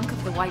find a chunk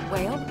of the white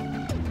whale?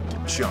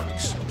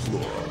 Chunks,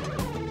 plural.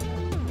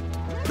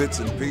 Bits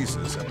and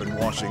pieces have been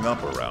washing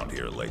up around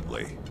here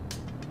lately.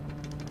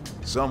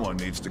 Someone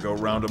needs to go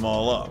round them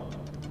all up.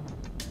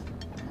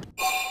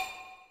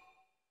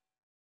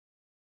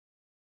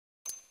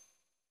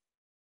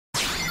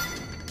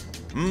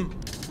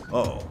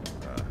 Oh,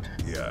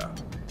 yeah.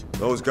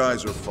 Those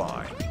guys are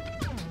fine.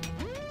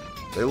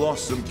 They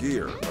lost some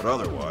gear, but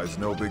otherwise,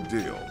 no big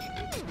deal.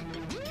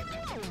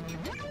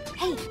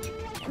 Hey,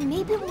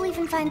 maybe we'll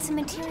even find some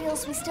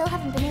materials we still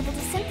haven't been able to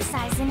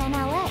synthesize in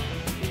NLA.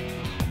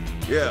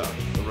 Yeah,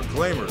 the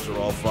reclaimers are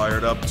all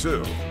fired up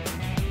too.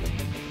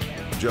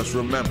 Just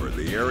remember,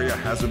 the area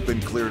hasn't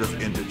been cleared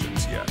of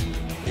indigents yet.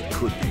 It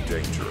could be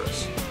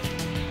dangerous.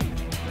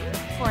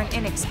 For an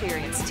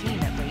inexperienced team,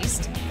 at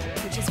least.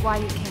 Which is why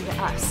you came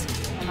to us.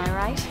 Am I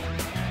right?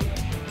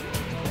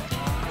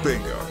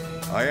 Bingo.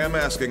 I am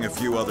asking a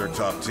few other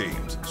top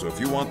teams, so if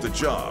you want the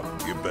job,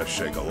 you best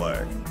shake a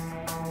leg.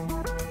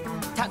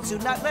 Tatsu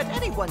not let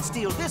anyone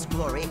steal this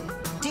glory.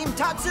 Team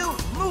Tatsu,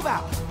 move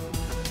out.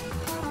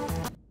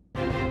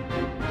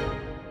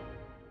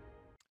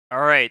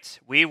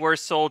 Alright, we were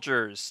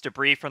soldiers.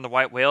 Debris from the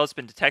white whale has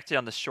been detected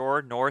on the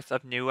shore north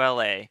of New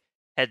LA.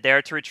 Head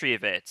there to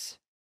retrieve it.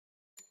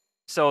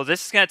 So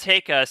this is going to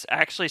take us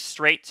actually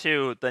straight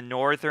to the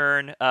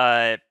northern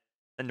end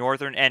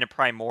of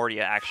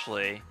Primordia,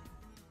 actually.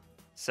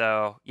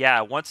 So,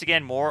 yeah, once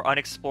again, more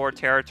unexplored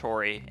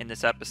territory in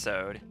this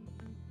episode.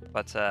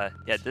 But,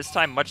 yeah, this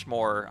time much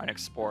more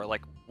unexplored,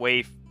 like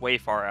way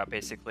far out,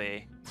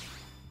 basically.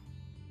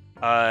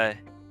 But,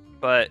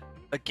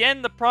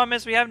 again, the problem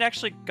is we haven't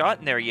actually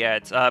gotten there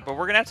yet. But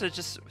we're going to have to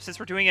just, since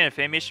we're doing an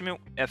affinity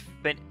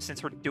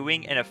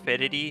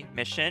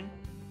mission,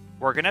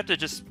 we're gonna have to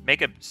just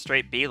make a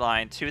straight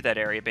beeline to that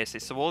area,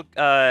 basically. So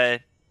we're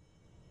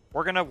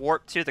gonna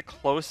warp to the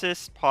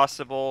closest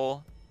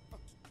possible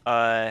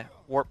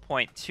warp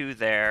point to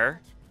there,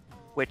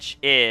 which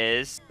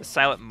is the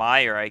Silent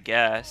Mire, I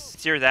guess.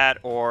 It's either that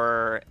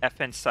or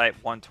FN Site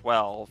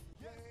 112.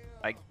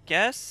 I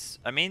guess.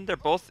 I mean, they're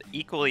both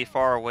equally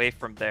far away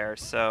from there,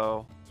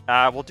 so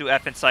we'll do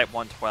FN Site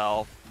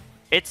 112.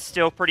 It's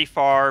still pretty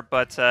far,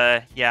 but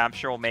yeah, I'm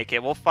sure we'll make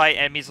it. We'll fight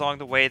enemies along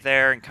the way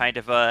there and kind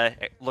of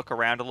look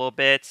around a little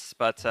bit.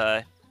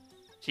 But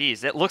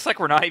geez, it looks like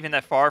we're not even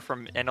that far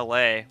from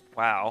NLA.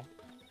 Wow.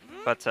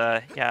 But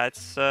yeah,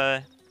 it's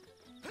the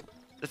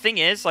thing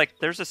is, like,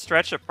 there's a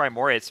stretch of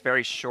Primordia. It's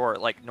very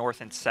short, like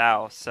north and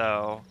south,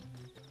 so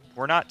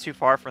we're not too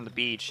far from the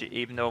beach.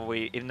 Even though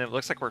it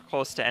looks like we're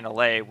close to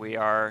NLA, we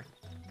are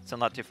still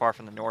not too far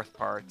from the north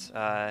part.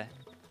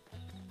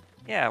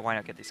 Yeah, why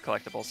not get these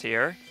collectibles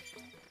here?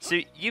 So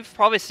you've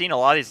probably seen a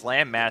lot of these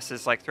land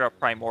masses like throughout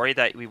Primordia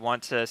that we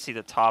want to see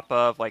the top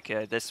of, like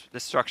this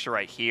structure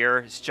right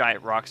here, this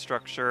giant rock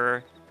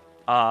structure,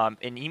 and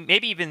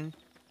maybe even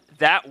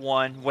that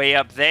one way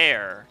up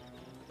there.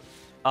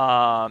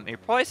 You're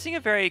probably seeing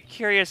a very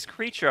curious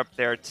creature up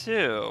there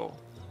too.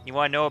 You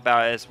want to know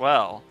about it as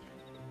well.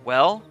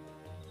 Well,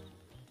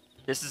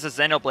 this is a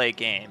Xenoblade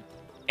game.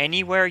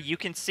 Anywhere you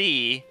can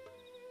see,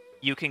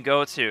 you can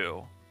go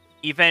to.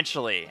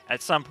 Eventually,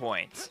 at some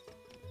point.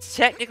 It's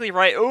technically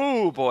right.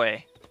 Oh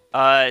boy.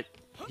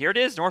 Here it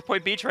is, North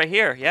Point Beach right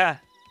here. Yeah.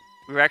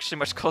 We were actually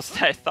much closer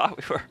than I thought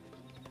we were.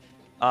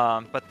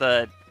 But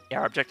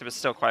our objective is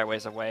still quite a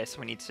ways away, so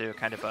we need to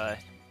kind of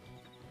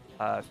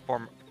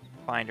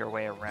find our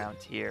way around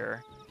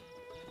here.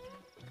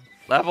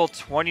 Level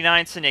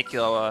 29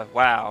 Sinicula.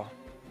 Wow.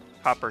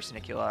 Copper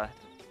Sinicula.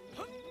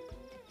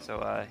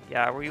 So,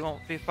 yeah, we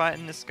won't be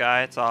fighting this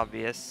guy, it's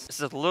obvious. This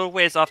is a little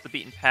ways off the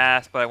beaten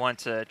path, but I want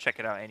to check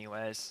it out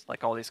anyways.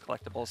 Like all these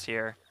collectibles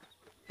here.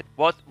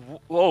 What?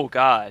 Whoa,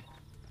 God.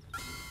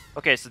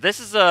 Okay, so this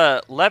is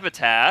a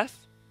Levitath.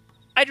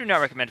 I do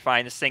not recommend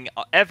finding this thing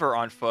ever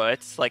on foot.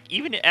 Like,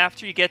 even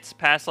after you get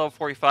past level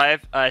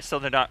 45, I still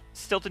do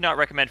not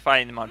recommend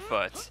finding them on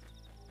foot.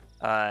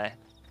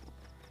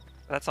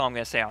 That's all I'm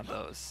going to say on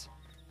those.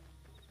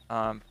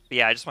 But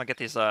yeah, I just want to get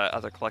these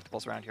other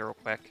collectibles around here real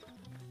quick.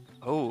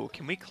 Oh,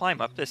 can we climb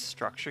up this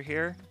structure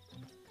here?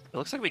 It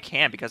looks like we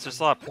can because there's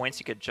a lot of points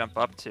you could jump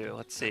up to.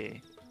 Let's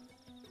see.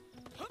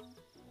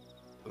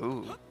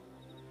 Ooh.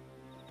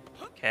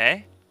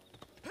 Okay.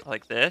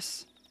 Like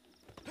this.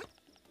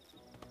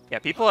 Yeah,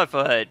 people have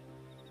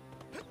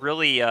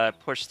really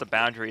pushed the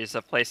boundaries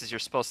of places you're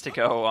supposed to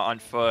go on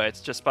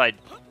foot just by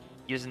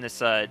using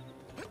this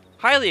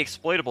highly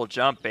exploitable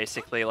jump,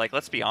 basically. Like,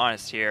 let's be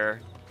honest here.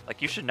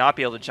 Like, you should not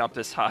be able to jump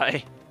this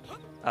high.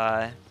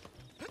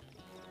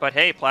 But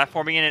hey,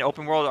 platforming in an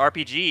open world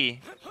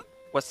RPG,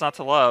 what's not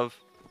to love?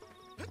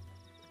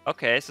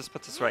 Okay, so let's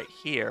put this right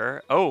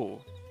here.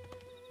 Oh,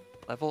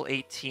 level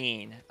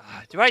 18.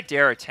 Do I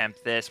dare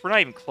attempt this? We're not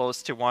even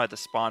close to one of the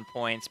spawn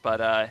points,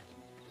 but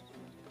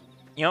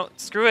you know,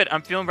 screw it.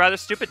 I'm feeling rather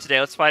stupid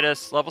today. Let's fight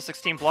us level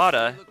 16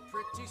 Blada.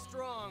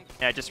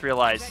 And I just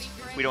realized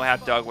we don't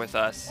have Doug with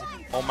us.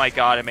 Oh my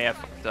god, I may have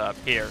fucked up.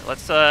 Here,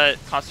 let's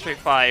concentrate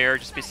fire,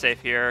 just be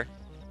safe here.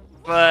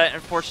 But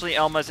unfortunately,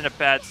 Elma's in a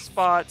bad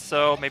spot,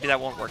 so maybe that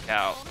won't work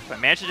out. If I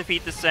manage to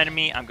defeat this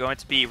enemy, I'm going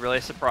to be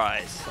really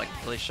surprised, like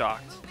really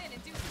shocked.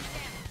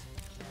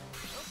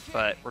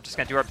 But we're just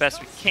gonna do our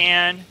best we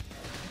can.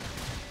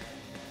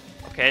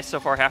 Okay, so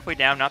far halfway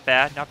down, not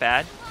bad, not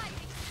bad.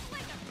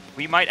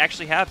 We might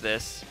actually have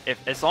this.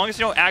 As long as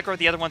you don't aggro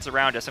the other ones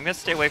around us. I'm gonna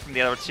stay away from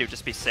the other two,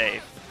 just be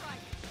safe.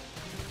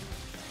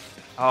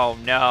 Oh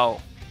no.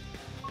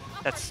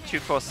 That's too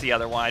close to the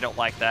other one, I don't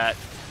like that.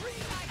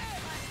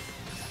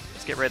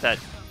 Let's get rid of that.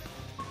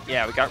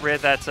 Yeah, we got rid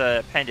of that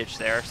appendage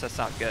there, so that's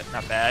not good,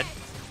 not bad.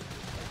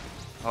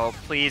 Oh,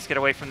 please get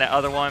away from that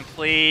other one,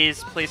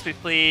 please, please, please,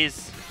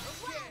 please.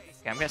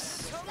 Okay, I'm gonna.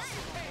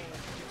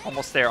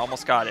 Almost there,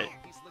 almost got it.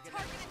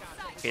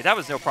 Okay, that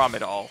was no problem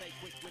at all.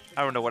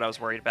 I don't know what I was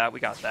worried about. We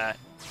got that.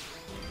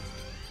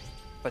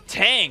 But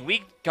dang,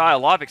 we got a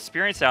lot of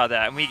experience out of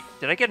that. And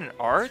did I get an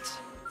art?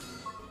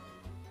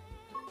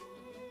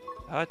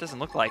 Oh, it doesn't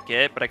look like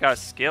it, but I got a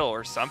skill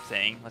or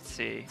something. Let's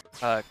see.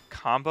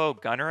 Combo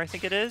Gunner, I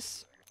think it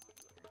is.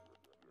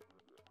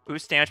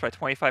 Boost damage by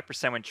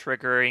 25% when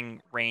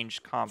triggering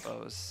ranged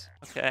combos.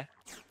 Okay.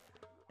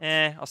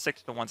 I'll stick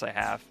to the ones I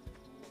have.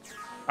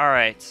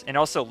 Alright, and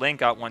also Lynn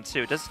got one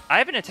too. I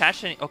haven't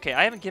attached any... Okay,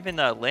 I haven't given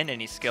Lynn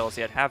any skills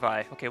yet, have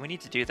I? Okay, we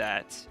need to do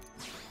that.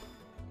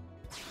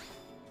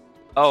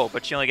 Oh,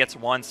 but she only gets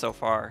one so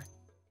far.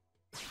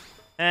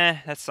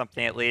 That's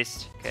something at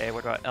least. Okay,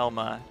 what about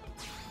Elma?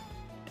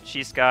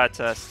 She's got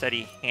a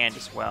steady hand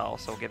as well,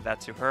 so we'll give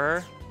that to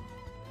her.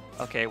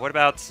 Okay, what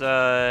about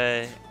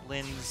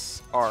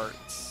Lynn's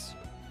arts?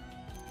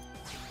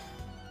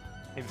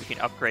 Maybe we can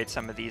upgrade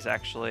some of these,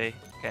 actually.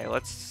 Okay,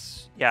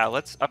 let's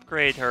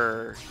upgrade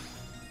her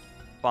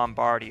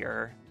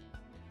Bombardier.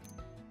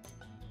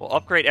 We'll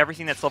upgrade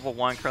everything that's level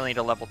 1 currently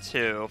to level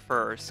 2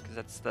 first,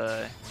 because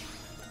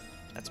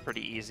that's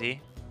pretty easy.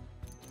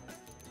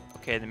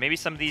 Okay, then maybe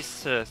some of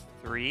these to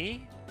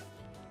 3.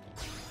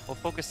 We'll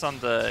focus on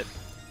the...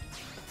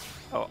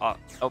 Oh,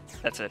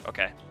 that's it.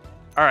 Okay.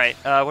 All right.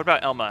 What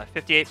about Elma?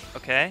 58.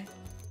 Okay.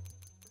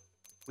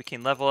 We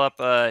can level up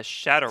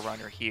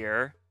Shadowrunner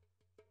here.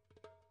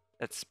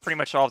 That's pretty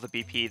much all of the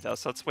BP though.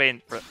 So let's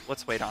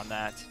wait on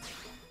that.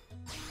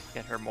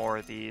 Get her more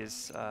of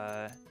these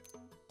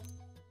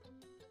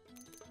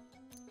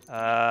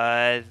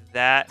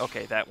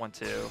Okay, that one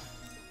too.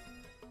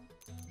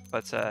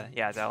 But,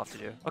 yeah, that'll have to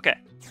do. Okay.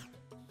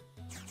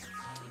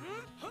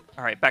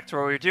 Alright, back to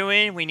what we were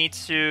doing. We need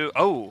to...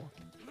 Oh!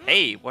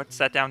 Hey, what's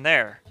that down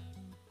there?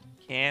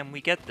 Can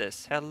we get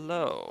this?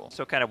 Hello.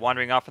 So kind of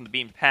wandering off from the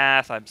beaten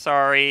path. I'm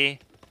sorry.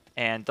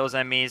 And those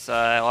enemies,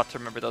 I'll have to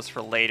remember those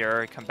for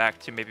later. Come back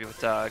to maybe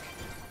with Doug.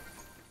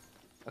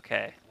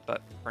 Okay,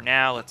 but for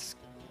now, let's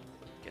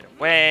get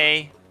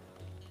away.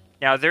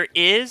 Now, there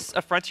is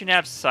a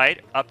FrontierNav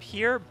site up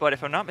here, but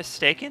if I'm not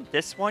mistaken,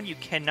 this one you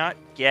cannot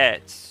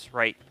get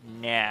right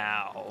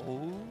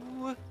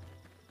now.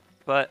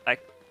 But I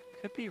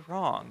could be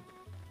wrong.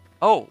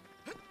 Oh,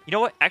 you know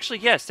what? Actually,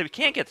 yes, we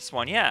can get this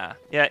one, yeah.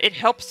 Yeah, it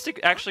helps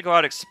to actually go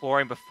out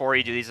exploring before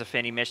you do these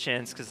affinity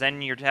missions, because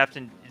then you're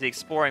having to do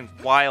exploring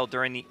while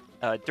during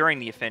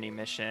the affinity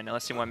mission,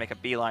 unless you want to make a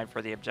beeline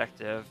for the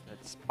objective.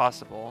 It's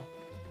possible.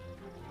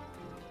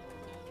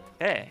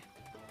 Okay.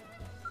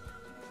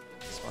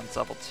 This one's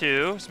level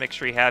 2, so make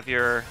sure you have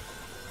your...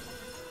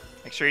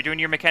 Make sure you're doing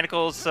your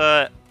mechanical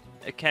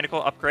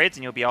upgrades,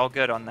 and you'll be all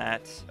good on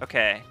that.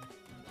 Okay.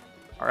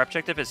 Our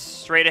objective is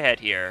straight ahead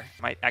here.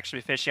 Might actually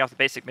be finishing off the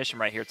basic mission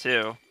right here,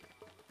 too.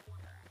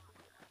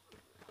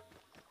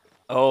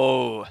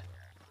 Oh.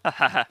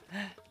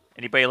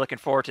 Anybody looking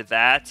forward to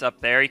that?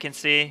 Up there, you can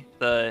see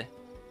the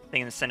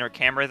thing in the center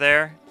camera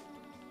there.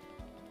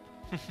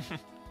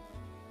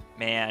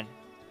 Man,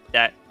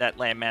 that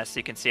landmass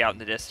you can see out in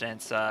the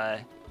distance.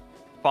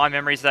 Fond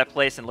memories of that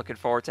place, and looking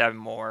forward to having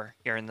more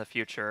here in the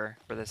future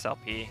for this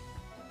LP.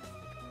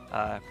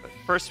 But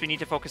first, we need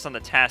to focus on the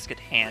task at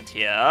hand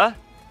here.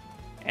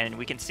 And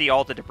we can see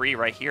all the debris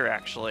right here,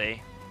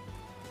 actually.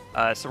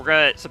 So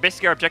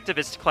basically our objective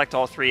is to collect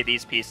all 3 of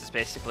these pieces,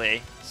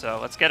 basically. So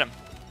let's get them.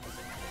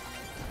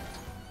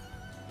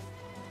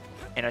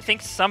 And I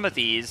think some of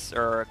these,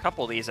 or a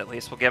couple of these at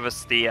least, will give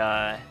us the,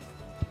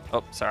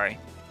 oh, sorry.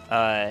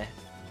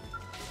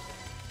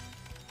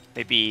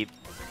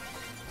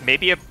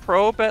 Maybe a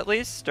probe at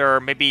least, or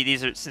maybe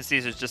these are, since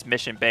these are just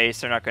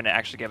mission-based, they're not going to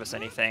actually give us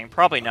anything.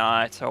 Probably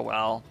not. Oh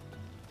well.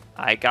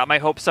 I got my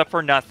hopes up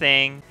for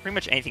nothing. Pretty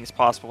much anything's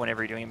possible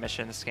whenever you're doing a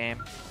mission in this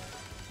game.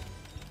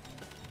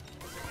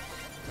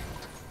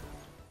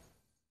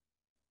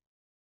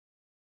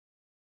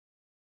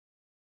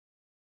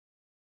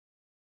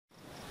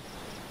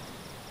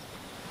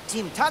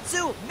 Team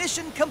Tatsu,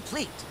 mission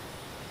complete.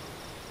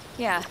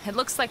 Yeah, it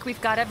looks like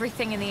we've got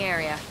everything in the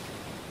area.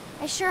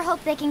 I sure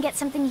hope they can get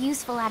something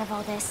useful out of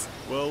all this.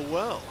 Well,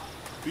 well.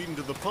 Beaten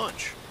to the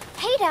punch.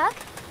 Hey, Doug.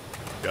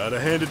 Gotta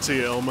hand it to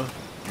you, Elma.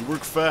 You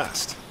work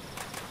fast.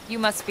 You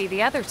must be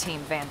the other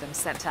team Vandam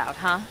sent out,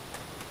 huh?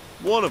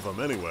 One of them,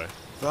 anyway.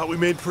 Thought we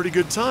made pretty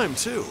good time,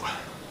 too.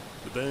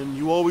 But then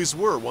you always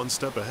were one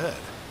step ahead.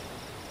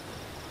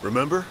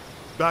 Remember?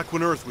 Back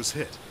when Earth was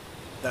hit.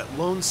 That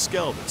lone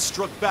Skell that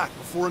struck back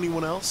before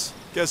anyone else?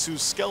 Guess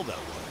whose Skell that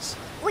was?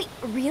 Wait,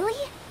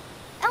 really?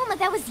 Elma,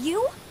 that was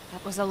you?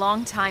 That was a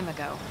long time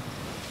ago.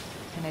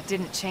 And it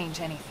didn't change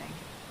anything.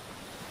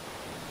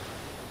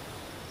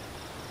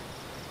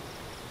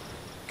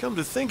 Come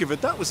to think of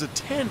it, that was a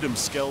tandem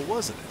Skell,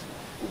 wasn't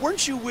it?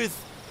 Weren't you with...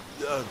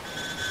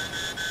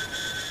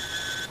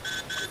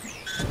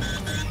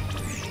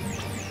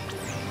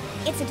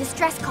 It's a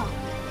distress call.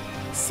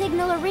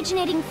 Signal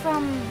originating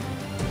from...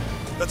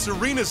 That's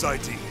Arena's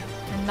ID.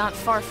 And not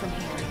far from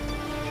here.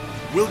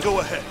 We'll go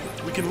ahead.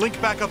 We can link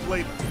back up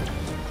later.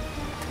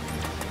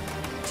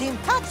 Team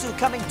Tatsu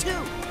coming too.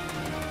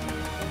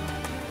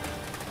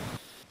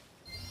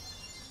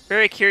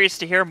 Very curious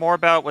to hear more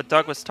about what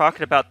Doug was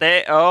talking about.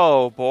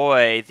 Oh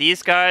boy,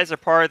 these guys are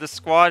part of the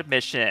squad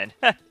mission.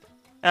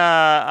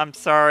 I'm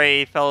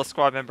sorry, fellow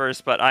squad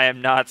members, but I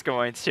am not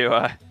going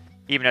to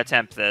even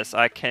attempt this.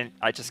 I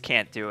just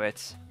can't do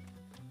it.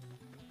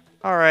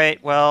 All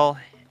right, well,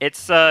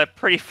 it's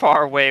pretty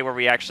far away where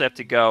we actually have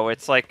to go.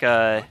 It's like,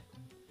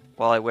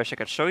 well, I wish I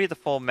could show you the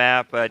full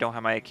map, but I don't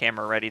have my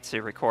camera ready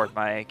to record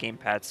my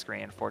gamepad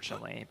screen,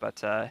 unfortunately.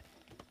 But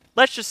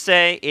let's just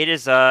say it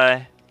is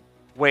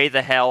way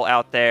the hell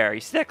out there. You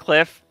see that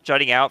cliff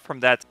jutting out from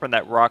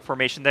that rock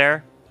formation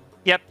there?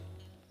 Yep,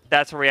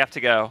 that's where we have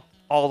to go,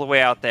 all the way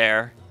out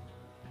there.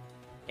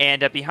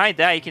 And behind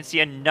that, you can see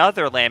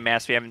another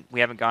landmass we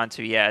haven't gone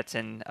to yet.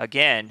 And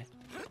again,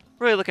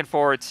 really looking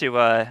forward to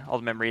all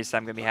the memories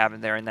I'm going to be having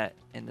there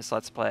in this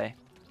Let's Play.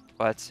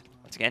 But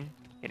once again,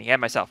 getting ahead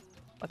of myself.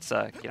 Let's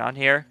get on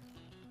here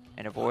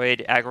and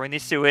avoid aggroing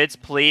these Suids,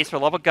 please, for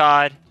the love of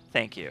God.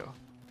 Thank you.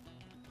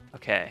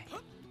 Okay.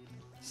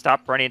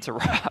 Stop running into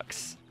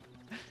rocks.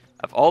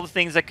 Of all the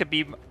things that could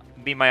be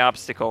my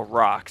obstacle,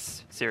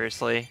 rocks.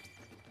 Seriously.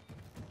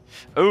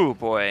 Oh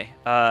boy.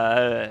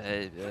 Not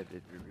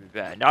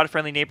a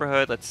friendly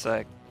neighborhood. Let's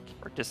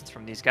keep our distance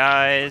from these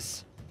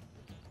guys.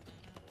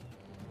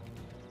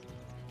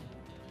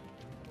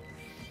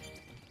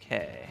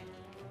 Okay.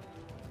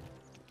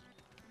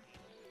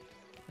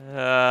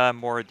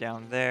 More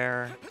down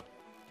there.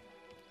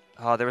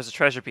 Oh, there was a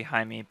treasure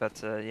behind me,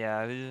 but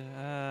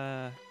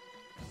yeah.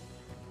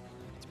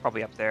 Let's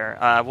Probably up there.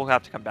 We'll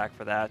have to come back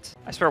for that.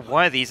 I swear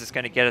one of these is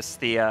going to get us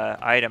the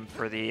item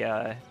for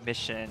the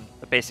mission,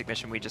 the basic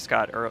mission we just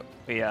got early.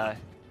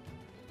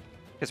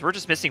 Because we're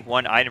just missing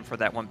one item for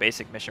that one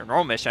basic mission.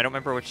 Normal mission. I don't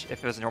remember if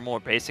it was normal or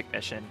basic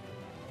mission.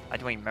 I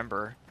don't even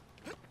remember.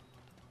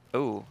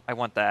 Ooh, I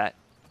want that.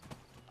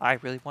 I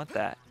really want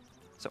that.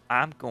 So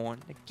I'm going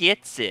to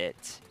get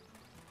it.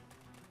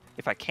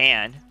 If I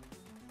can.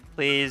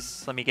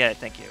 Please let me get it.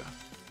 Thank you.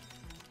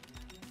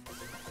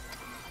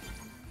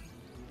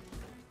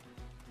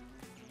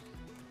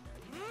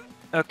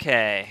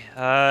 Okay,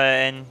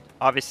 and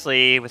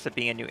obviously with it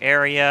being a new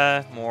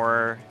area,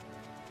 more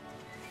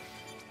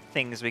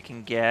things we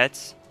can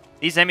get.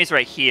 These enemies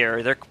right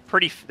here, they're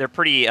pretty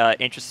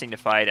interesting to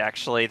fight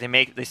actually.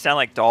 They sound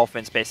like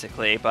dolphins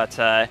basically, but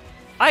I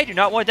do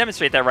not want to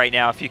demonstrate that right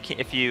now if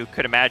you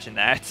could imagine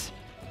that.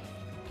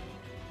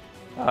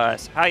 So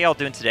how y'all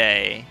doing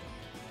today?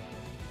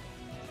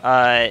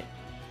 I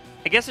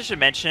guess I should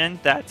mention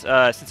that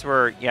since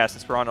we're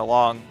on a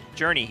long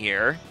journey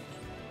here,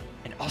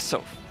 and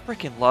also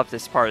freaking love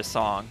this part of the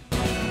song.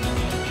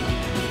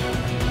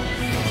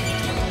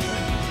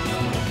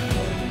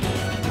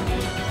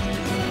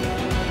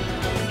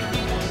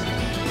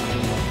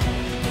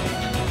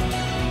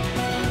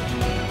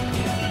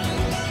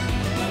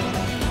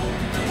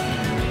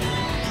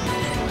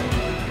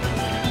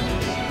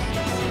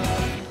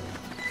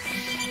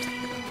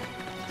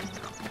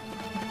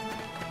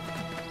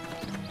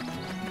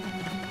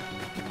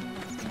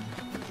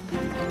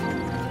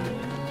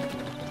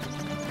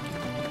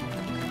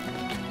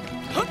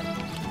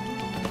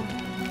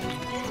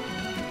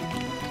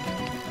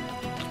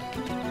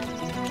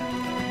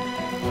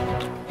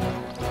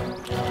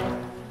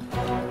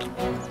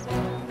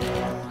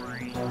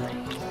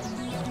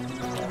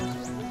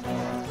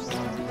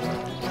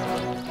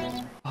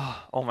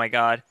 Oh my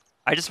god.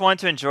 I just wanted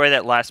to enjoy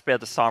that last bit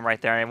of the song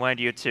right there, and I wanted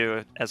you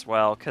to as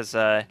well, because,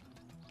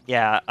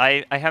 yeah,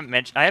 I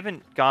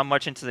haven't gone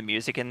much into the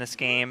music in this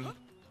game,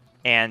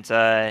 and,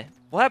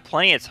 we'll have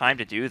plenty of time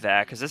to do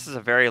that, because this is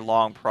a very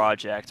long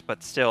project,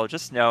 but still,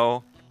 just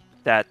know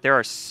that there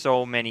are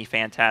so many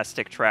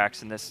fantastic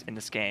tracks in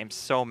this game,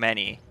 so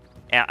many.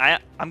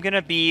 And I'm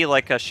gonna be,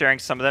 like, sharing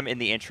some of them in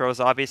the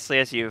intros, obviously,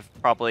 as you've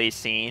probably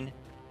seen.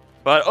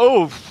 But,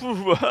 oh,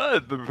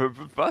 I'm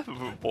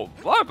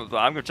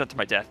gonna jump to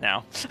my death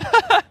now.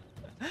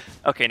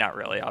 Okay, not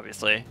really,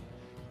 obviously.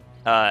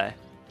 But,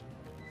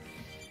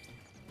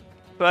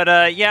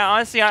 yeah,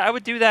 honestly, I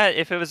would do that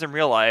if it was in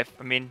real life.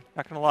 I mean,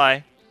 not gonna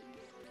lie.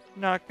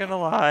 Not gonna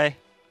lie.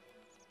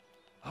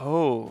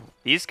 Oh,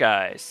 these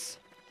guys.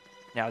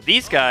 Now,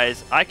 these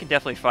guys, I can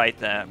definitely fight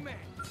them.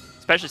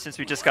 Especially since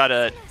we just got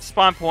a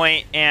spawn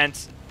point and,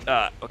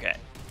 okay.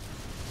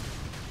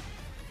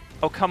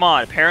 Oh, come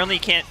on. Apparently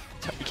you can't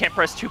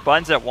press two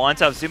buttons at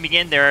once. I was zooming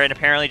in there, and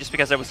apparently just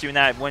because I was doing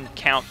that, it wouldn't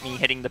count me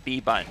hitting the B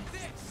button.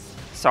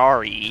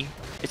 Sorry.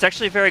 It's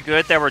actually very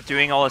good that we're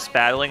doing all this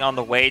battling on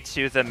the way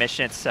to the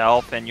mission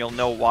itself, and you'll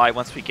know why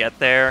once we get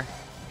there.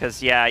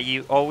 Because, yeah,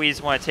 you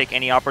always want to take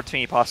any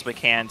opportunity you possibly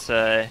can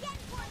to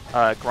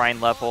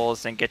grind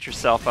levels and get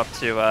yourself up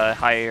to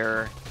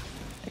higher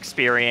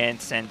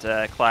experience and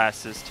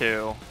classes,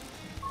 too.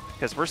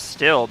 Because we're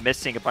still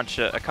missing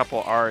a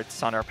couple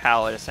arts on our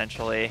palette,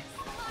 essentially.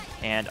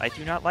 And I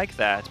do not like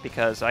that,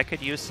 because I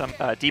could use some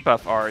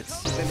debuff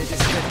arts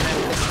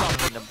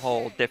in a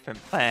whole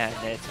different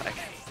planet.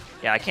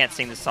 Yeah, I can't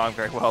sing this song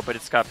very well, but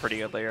it's got pretty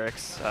good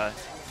lyrics. The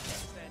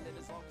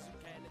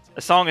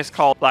song is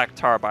called Black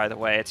Tar, by the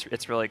way.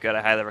 It's really good.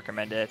 I highly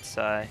recommend it.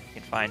 You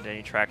can find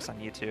any tracks on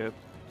YouTube.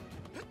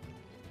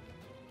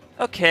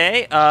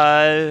 Okay,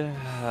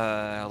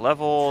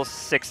 level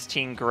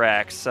 16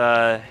 Grex. Do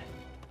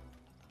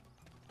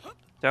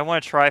I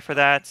want to try for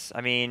that?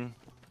 I mean,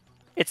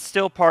 it's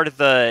still part of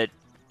the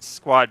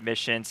squad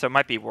mission, so it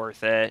might be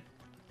worth it.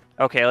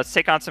 Okay, let's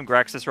take on some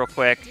Grexes real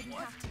quick.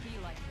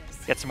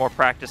 Get some more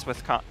practice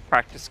with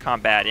practice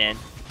combat in.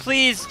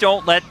 Please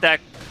don't let that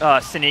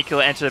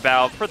Sinicula enter the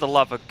battle, for the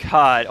love of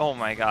God. Oh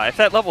my god. If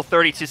that level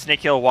 32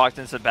 Sinicula walked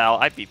into the battle,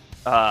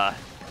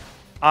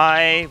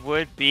 I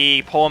would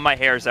be pulling my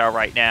hairs out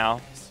right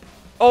now.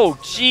 Oh,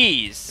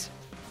 jeez.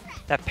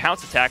 That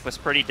pounce attack was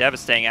pretty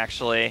devastating,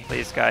 actually.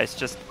 Please, guys,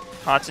 just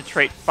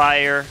concentrate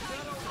fire.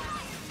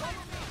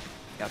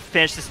 Gotta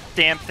finish this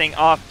damn thing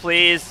off,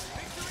 please.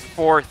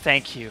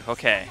 Thank you.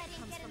 Okay.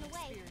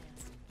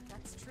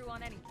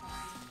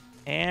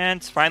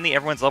 And finally,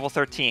 everyone's level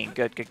 13.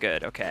 Good, good,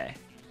 good. Okay.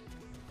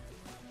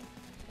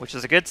 Which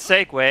is a good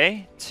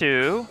segue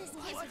to...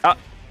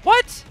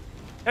 what?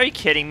 Are you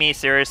kidding me?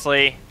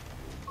 Seriously?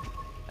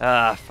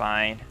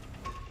 Fine.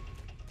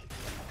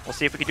 We'll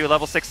see if we can do a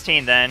level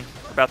 16 then.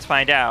 We're about to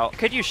find out. I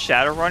could use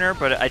Shadowrunner,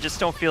 but I just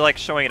don't feel like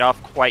showing it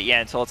off quite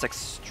yet until it's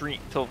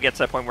until it gets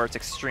to a point where it's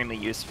extremely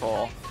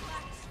useful.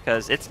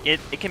 Because it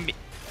can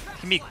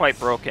be quite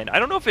broken. I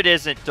don't know if it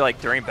isn't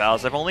like during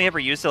battles. I've only ever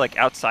used it like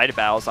outside of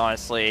battles,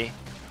 honestly.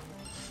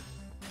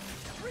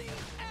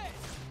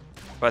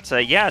 But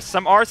yeah,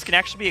 some arts can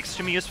actually be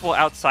extremely useful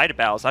outside of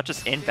battles, not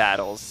just in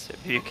battles,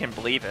 if you can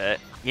believe it.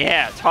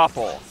 Yeah,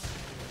 topple.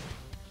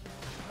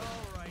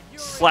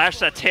 slash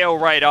that tail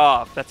right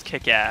off. That's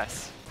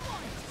kick-ass.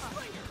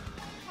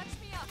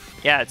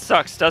 Yeah, it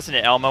sucks, doesn't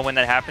it, Elma, when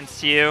that happens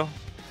to you?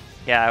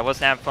 Yeah, I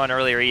wasn't having fun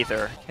earlier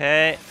either.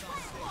 Okay.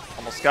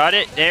 Almost got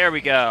it. There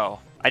we go.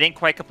 I didn't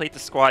quite complete the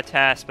squad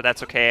task, but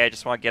that's okay. I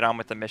just want to get on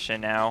with the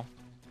mission now.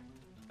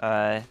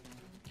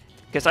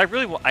 Because I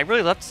really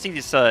love to see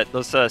these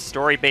those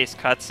story-based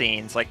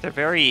cutscenes. Like, they're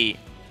very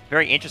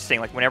interesting.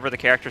 Like, whenever the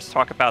characters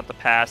talk about the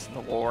past and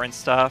the lore and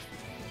stuff.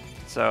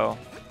 So,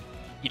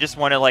 you just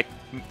want to, like,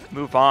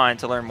 move on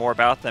to learn more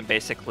about them,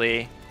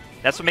 basically.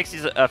 That's what makes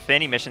these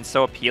affinity missions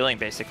so appealing,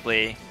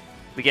 basically.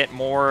 We get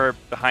more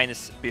behind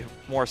this,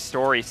 more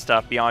story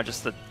stuff beyond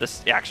just the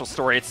actual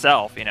story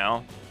itself, you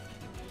know?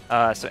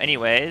 So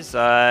anyways,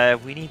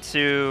 we need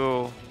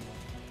to...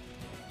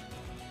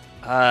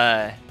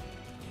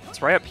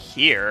 it's right up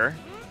here.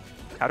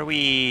 How do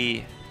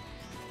we...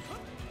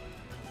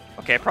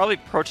 Okay, I probably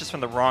approached this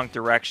from the wrong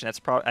direction.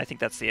 I think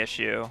that's the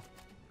issue.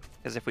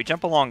 Because if we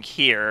jump along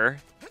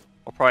here,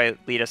 will probably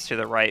lead us to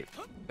the right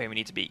way we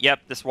need to be.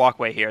 Yep, this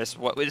walkway here. This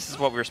is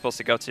what we were supposed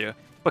to go to.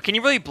 But can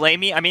you really blame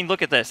me? I mean,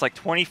 look at this. Like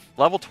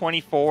level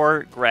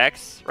 24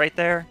 Grex right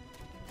there.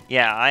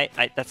 Yeah,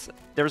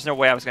 there was no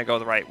way I was going to go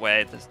the right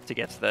way to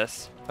get to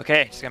this.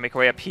 Okay, just going to make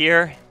our way up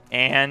here,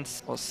 and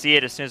we'll see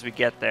it as soon as we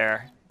get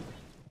there.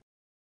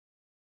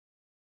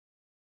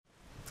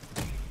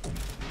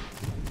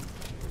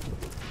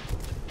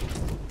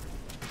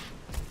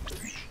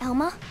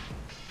 Elma?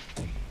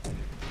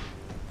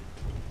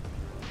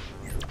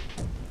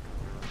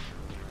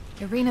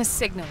 Irina's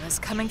signal is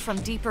coming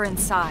from deeper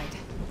inside.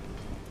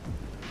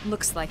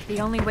 Looks like the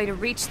only way to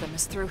reach them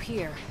is through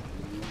here.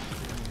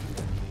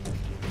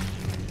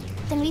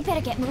 Then we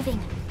better get moving.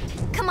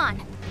 Come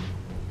on.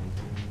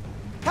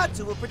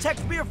 Tatsu will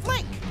protect rear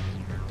flank.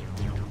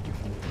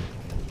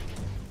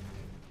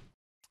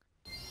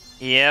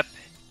 Yep,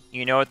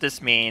 you know what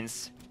this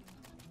means.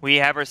 We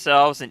have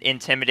ourselves an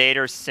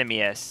Intimidator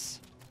Simius.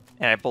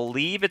 And I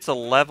believe it's a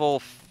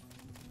level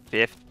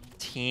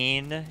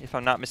 15, if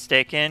I'm not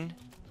mistaken.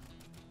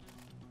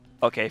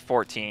 Okay,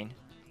 14.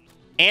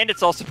 And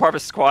it's also part of a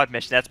squad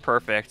mission. That's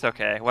perfect.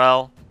 Okay,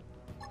 well,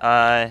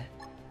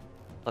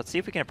 let's see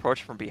if we can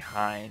approach from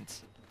behind.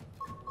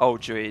 Oh,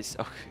 jeez.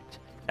 Oh,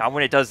 now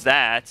when it does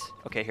that...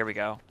 Okay, here we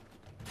go.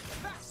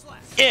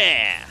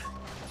 Yeah!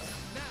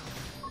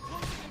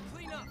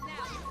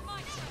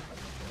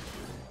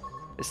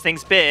 This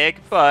thing's big,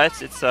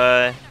 but it's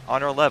on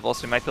our level,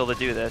 so we might be able to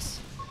do this.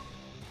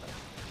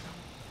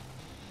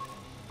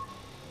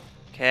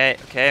 Okay,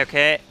 okay,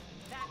 okay.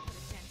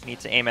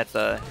 Need to aim at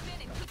the...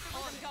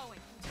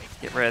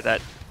 Get rid of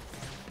that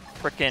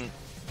frickin'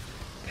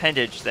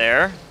 appendage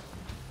there.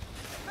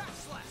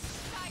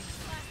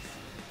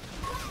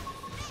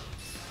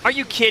 Are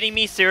you kidding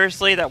me?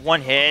 Seriously? That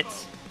one hit?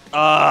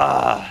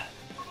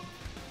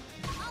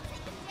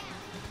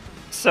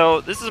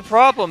 So, this is a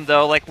problem,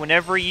 though. Like,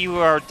 whenever you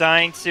are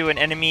dying to an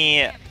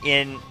enemy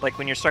in... Like,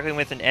 when you're struggling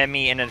with an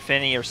enemy in an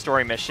affinity or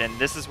story mission,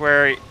 this is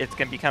where it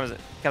becomes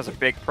a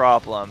big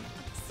problem.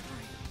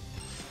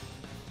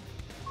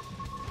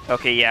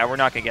 Okay, yeah, we're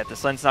not going to get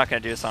this. Lynn's not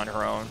going to do this on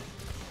her own.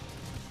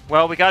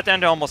 Well, we got down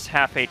to almost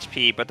half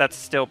HP, but that's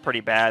still pretty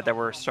bad that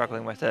we're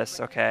struggling with this.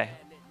 Okay.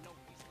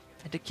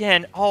 And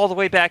again, all the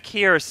way back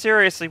here.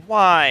 Seriously,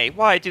 why?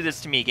 Why do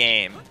this to me,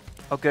 game?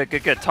 Oh, good,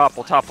 good, good.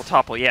 Topple, topple,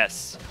 topple.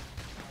 Yes.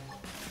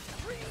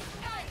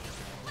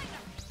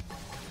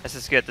 This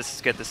is good, this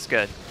is good, this is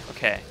good.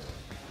 Okay.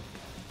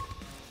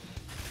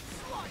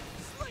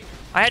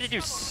 I had to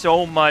do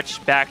so much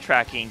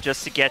backtracking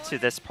just to get to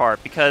this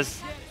part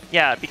because...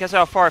 Yeah, because of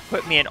how far it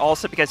put me, and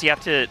also because you have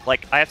to,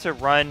 like, I have to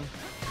run,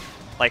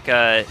 like,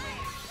 Come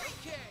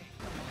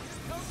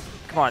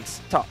on,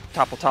 topple,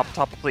 topple,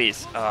 topple,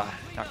 please.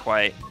 Not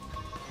quite.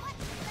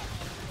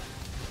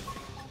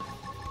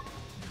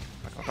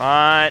 Come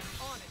on.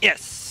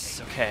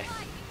 Yes! Okay.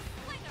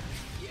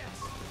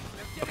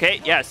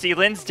 Okay, yeah, see,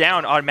 Lynn's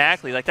down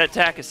automatically. Like, that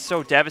attack is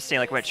so devastating.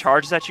 Like, when it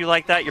charges at you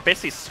like that, you're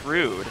basically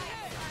screwed.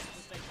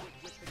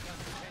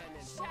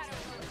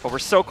 But we're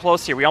so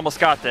close here. We almost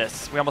got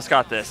this. We almost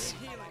got this.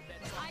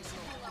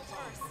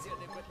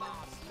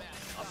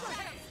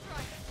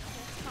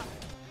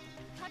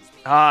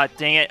 Ah,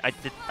 dang it.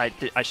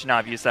 I should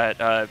not have used that,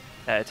 that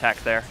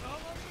attack there.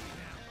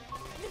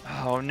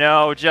 Oh,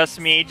 no. Just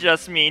me.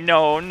 Just me.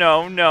 No,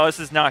 no, no. This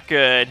is not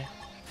good.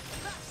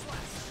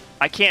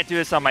 I can't do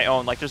this on my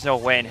own. Like, there's no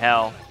way in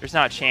hell. There's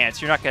not a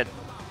chance. You're not gonna...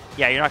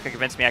 Yeah, you're not gonna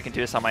convince me I can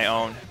do this on my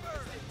own.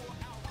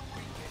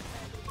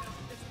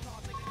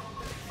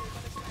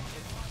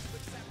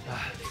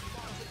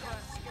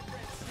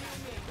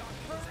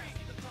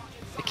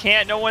 I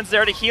can't. No one's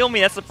there to heal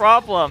me. That's the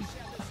problem.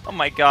 Oh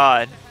my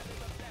god.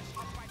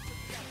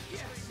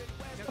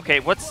 Okay,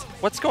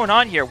 what's going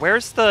on here?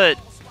 Where's the...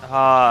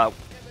 Why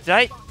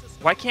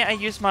can't I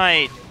use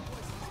my...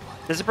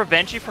 Does it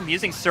prevent you from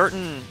using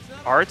certain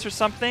arts or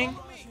something?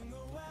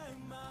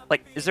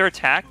 Like, is there an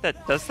attack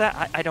that does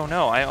that? I don't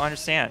know. I don't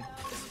understand.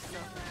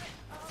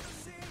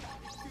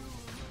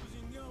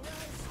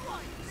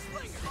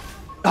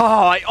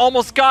 Oh, I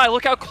almost got it.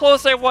 Look how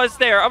close I was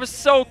there. I was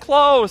so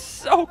close.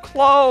 So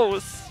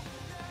close.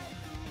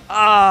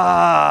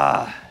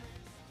 Ah.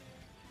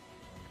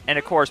 And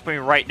of course, putting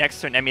right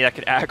next to an enemy that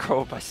could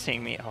aggro by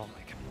seeing me. Oh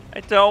my god. I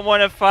don't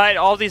want to fight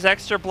all these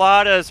extra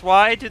Bladas.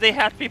 Why do they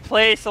have to be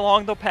placed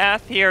along the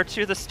path here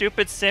to the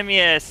stupid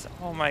Simius?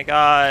 Oh my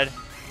god.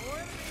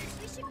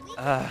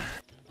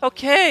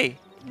 Okay.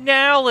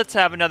 Now let's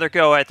have another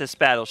go at this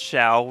battle,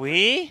 shall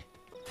we?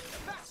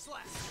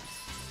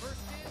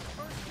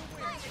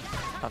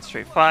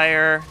 Concentrate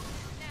fire.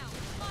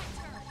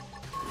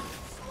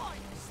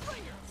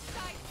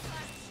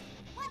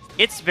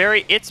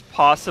 It's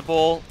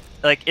possible,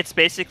 like, it's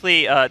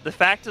basically, the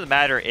fact of the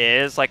matter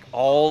is, like,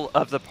 all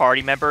of the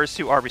party members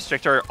who are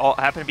restricted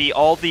happen to be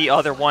all the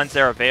other ones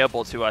that are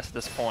available to us at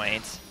this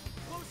point.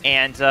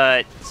 And,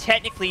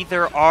 technically,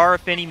 there are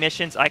affinity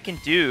missions I can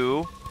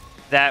do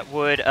that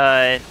would,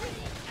 that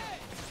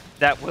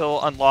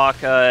will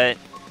unlock,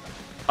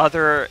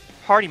 other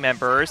party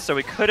members, so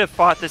we could have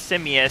fought the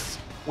Simius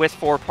with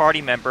 4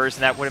 party members,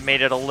 and that would have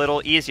made it a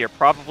little easier.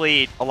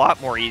 Probably a lot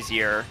more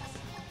easier.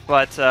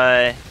 But,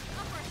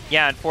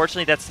 yeah,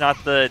 unfortunately,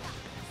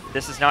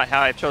 this is not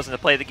how I've chosen to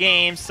play the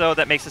game, so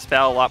that makes this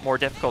battle a lot more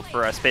difficult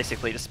for us,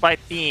 basically, despite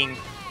being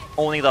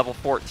only level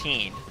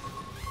 14.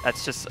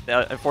 That's just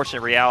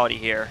unfortunate reality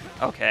here.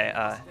 Okay,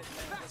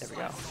 there we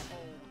go.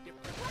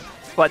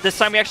 But this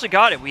time we actually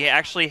got it. We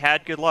actually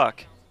had good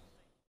luck.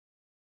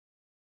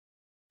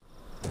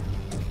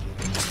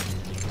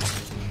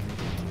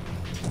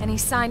 Any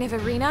sign of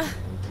Irina?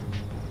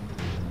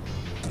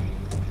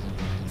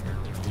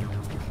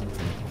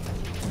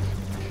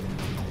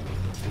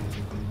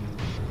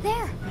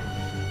 There.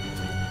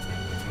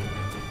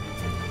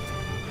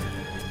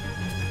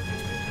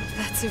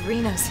 That's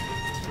Irina's.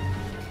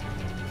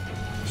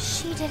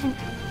 She didn't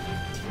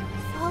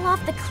fall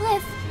off the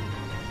cliff.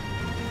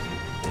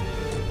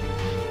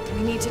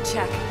 We need to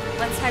check.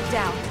 Let's head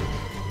down.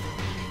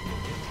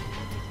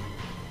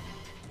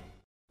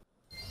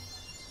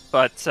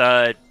 But,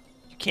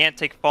 you can't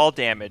take fall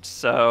damage,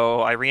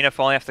 so Irina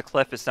falling off the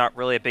cliff is not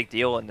really a big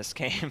deal in this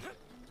game.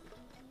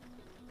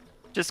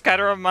 Just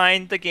gotta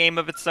remind the game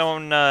of its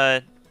own,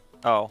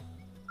 oh.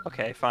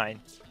 Okay, fine.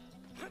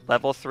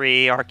 Level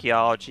 3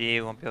 archaeology,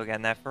 won't be able to get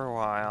in that for a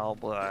while,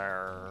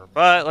 blah.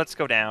 But let's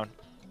go down.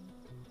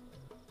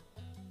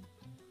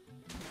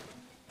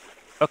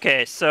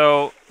 Okay,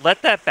 so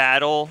let that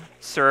battle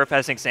serve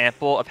as an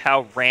example of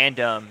how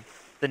random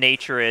the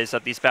nature is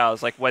of these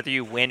battles, like whether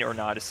you win or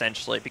not,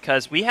 essentially.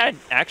 Because we had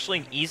actually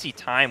an easy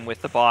time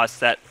with the boss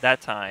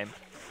that time,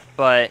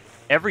 but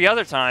every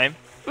other time,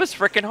 it was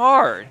freaking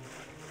hard.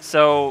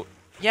 So,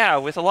 yeah,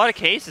 with a lot of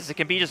cases, it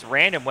can be just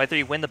random whether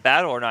you win the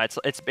battle or not.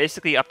 It's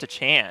basically up to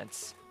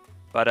chance.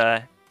 But,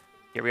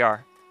 here we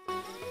are.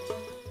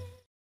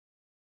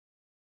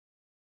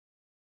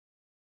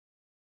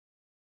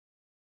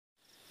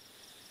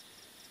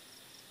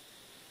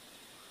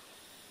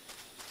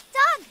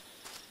 Doug!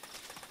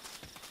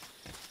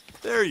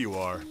 There you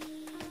are.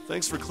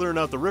 Thanks for clearing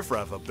out the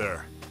riffraff up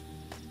there.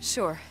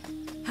 Sure.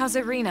 How's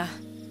Irina?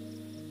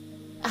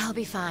 I'll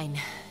be fine.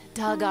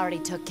 Doug already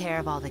took care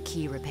of all the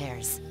key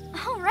repairs.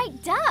 All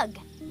right, Doug.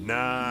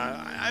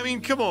 Nah, I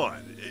mean, come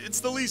on. It's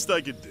the least I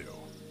could do.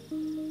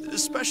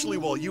 Especially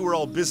while you were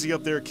all busy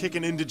up there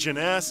kicking indigent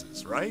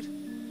asses, right?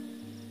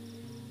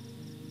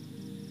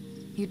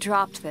 You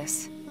dropped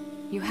this.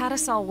 You had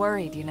us all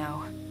worried, you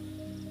know.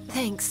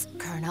 Thanks,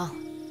 Colonel.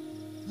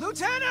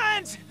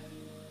 Lieutenant!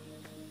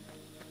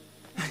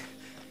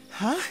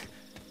 Huh?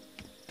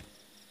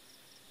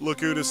 Look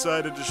who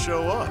decided to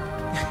show up.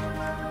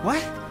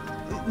 What?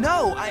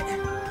 No,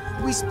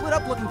 we split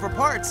up looking for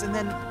parts, and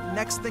then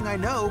next thing I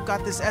know,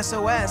 got this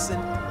SOS,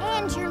 and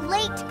And you're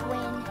late,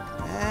 Gwyn.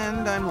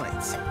 I'm late.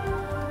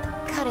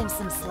 Cut him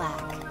some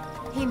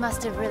slack. He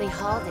must have really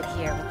hauled it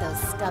here with those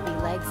stubby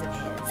legs of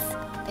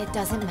his. It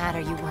doesn't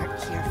matter you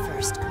weren't here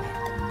first, Gwyn.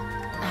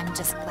 I'm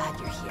just glad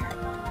you're here.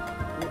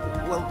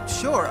 Well,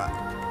 sure.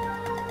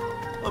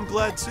 I'm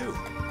glad too.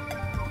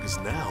 Because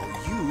now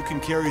you can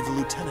carry the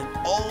lieutenant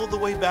all the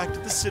way back to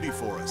the city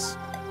for us.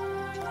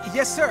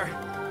 Yes, sir.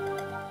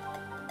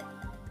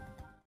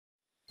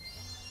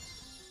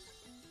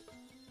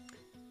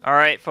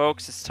 Alright,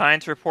 folks, it's time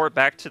to report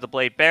back to the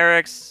Blade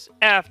Barracks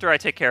after I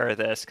take care of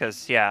this,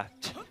 because, yeah,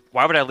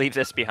 why would I leave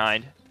this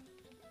behind?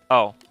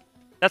 Oh,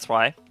 that's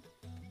why.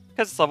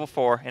 Because it's level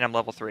 4 and I'm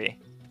level 3.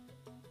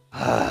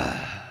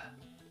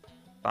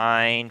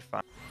 Fine.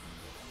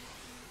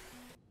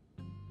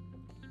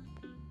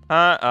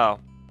 Oh,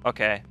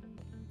 okay.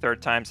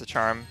 Third time's the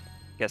charm.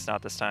 Guess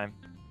not this time.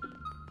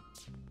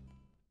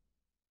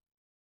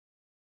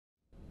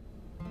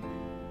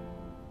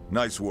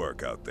 Nice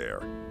work out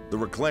there. The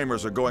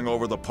Reclaimers are going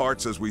over the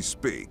parts as we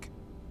speak.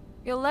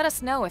 You'll let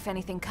us know if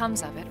anything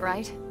comes of it,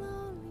 right?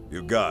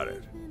 You got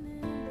it.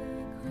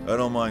 I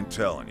don't mind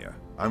telling you,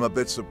 I'm a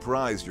bit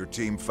surprised your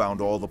team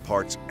found all the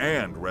parts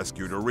and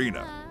rescued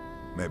Irina.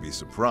 Maybe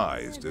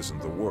surprised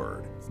isn't the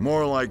word.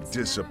 More like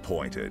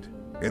disappointed.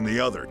 In the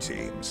other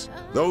teams,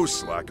 those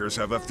slackers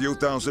have a few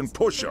thousand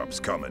push-ups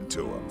coming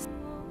to them.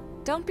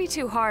 Don't be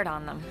too hard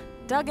on them.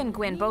 Doug and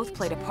Gwyn both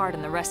played a part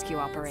in the rescue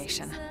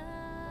operation.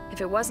 If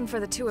it wasn't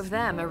for the two of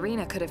them,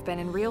 Irina could have been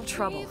in real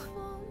trouble.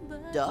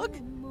 Doug?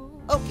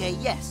 Okay,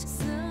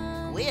 yes.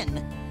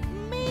 Gwyn?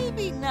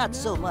 Maybe not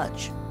so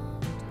much.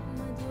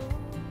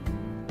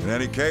 In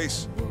any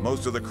case,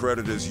 most of the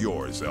credit is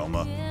yours,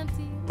 Elma.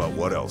 But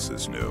what else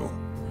is new?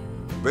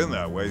 Been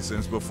that way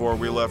since before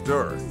we left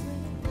Earth.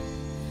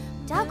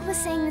 Doug was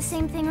saying the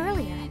same thing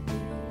earlier.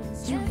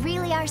 You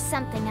really are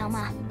something,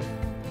 Elma.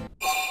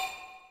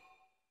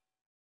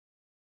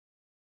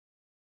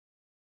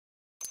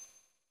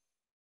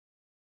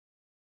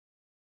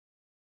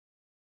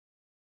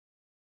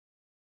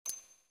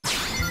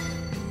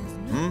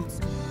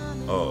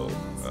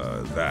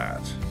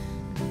 That.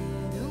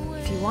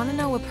 If you want to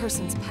know a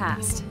person's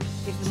past,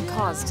 give them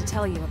cause to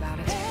tell you about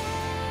it.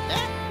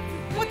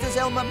 What does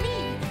Elma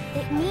mean?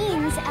 It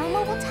means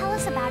Elma will tell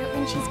us about it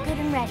when she's good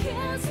and ready.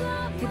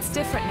 It's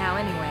different now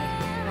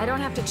anyway. I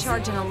don't have to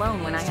charge in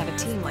alone when I have a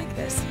team like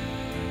this.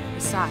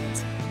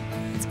 Besides,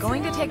 it's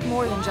going to take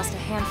more than just a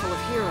handful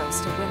of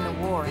heroes to win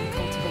the war and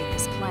cultivate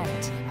this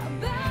planet.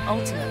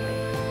 Ultimately,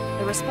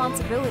 the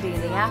responsibility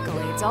and the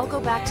accolades all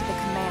go back to the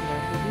commander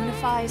who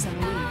unifies and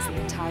leads the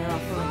entire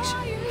operation.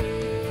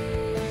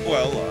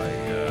 Well,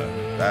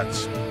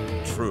 that's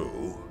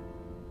true.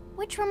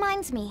 Which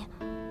reminds me,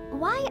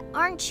 why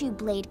aren't you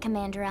Blade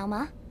Commander,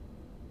 Elma?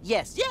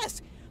 Yes,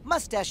 yes!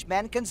 Mustache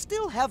Man can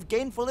still have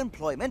gainful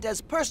employment as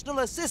personal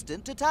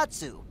assistant to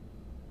Tatsu.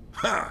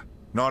 Ha!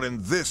 Not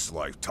in this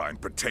lifetime,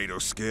 potato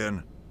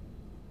skin.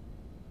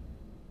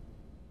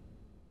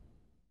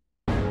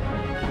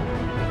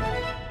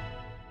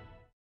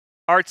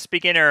 Arts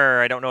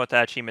beginner. I don't know what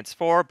that achievement's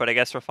for, but I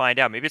guess we'll find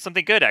out. Maybe it's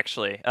something good,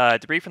 actually.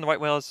 Debris from the White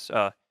Whales.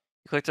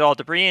 You collected all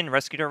debris and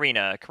rescued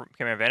Irina.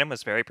 Commander Venom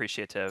was very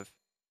appreciative.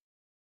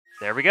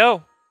 There we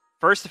go.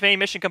 First Affinity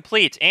mission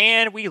complete,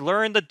 and we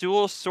learned the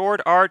dual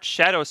sword art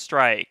Shadow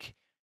Strike.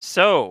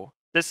 So,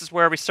 this is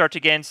where we start to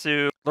get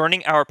into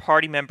learning our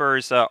party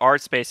members'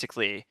 arts,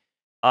 basically.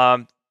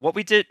 What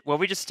we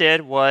just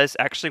did was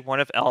actually one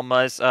of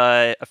Elma's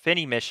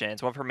affinity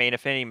missions, one of her main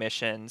affinity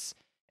missions.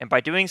 And by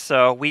doing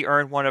so, we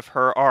earned one of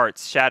her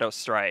arts, Shadow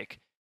Strike.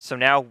 So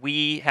now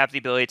we have the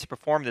ability to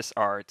perform this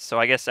art. So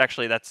I guess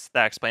actually that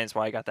explains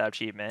why I got that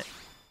achievement.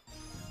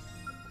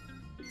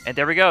 And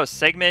there we go,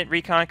 segment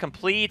recon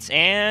complete.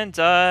 And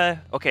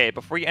okay,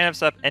 before you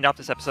end off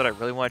this episode, I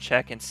really want to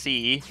check and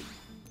see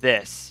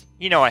this.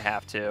 You know I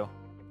have to.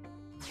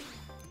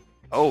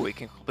 Oh, we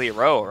can complete a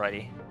row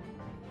already.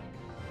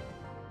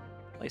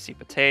 Lacy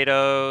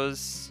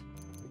potatoes.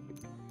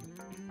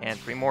 And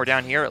 3 more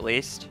down here at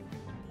least.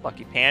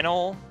 Lucky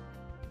panel.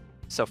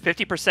 So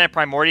 50%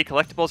 Primordia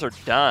collectibles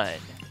are done.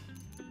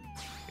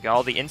 We got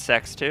all the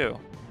insects too.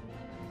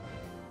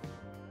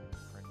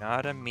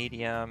 Granada,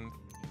 medium,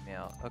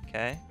 female.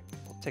 Okay,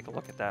 we'll take a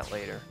look at that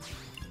later.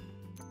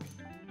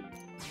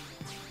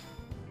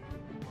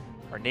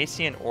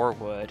 Arnacian ore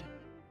wood.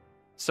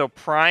 So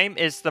Prime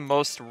is the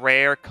most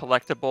rare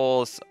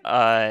collectibles,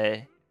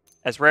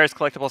 as rare as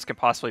collectibles can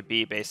possibly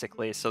be,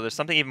 basically. So there's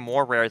something even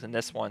more rare than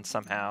this one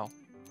somehow.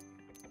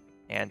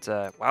 And,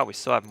 wow, we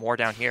still have more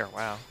down here.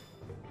 Wow.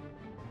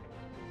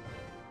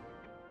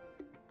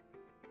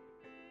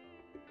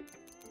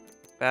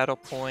 Battle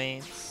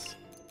points.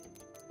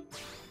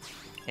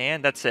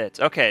 And that's it.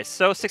 Okay,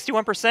 so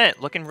 61%.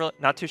 Looking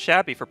not too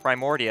shabby for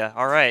Primordia.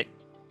 All right.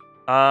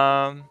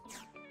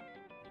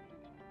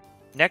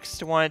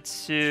 Next, I want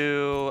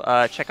to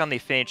check on the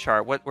affinity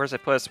chart. Where's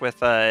it put us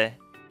with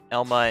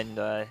Elma and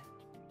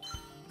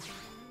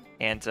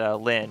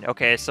Lynn?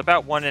 Okay, so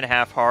about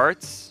 1.5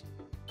 hearts.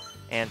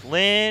 And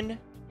Lynn,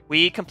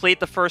 we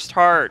complete the first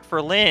heart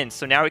for Lynn.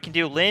 So now we can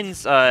do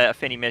Lynn's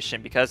affinity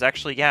mission because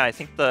actually, yeah, I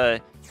think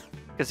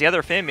because the other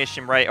affinity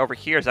mission right over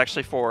here is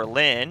actually for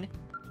Lynn.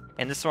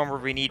 And this one where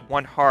we need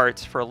 1 heart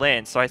for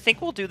Lynn. So I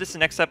think we'll do this in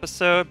the next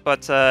episode,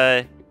 but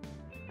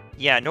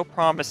yeah, no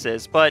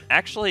promises. But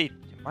actually,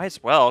 might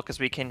as well because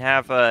we can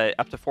have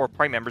up to 4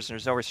 party members and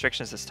there's no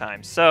restrictions this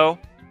time. So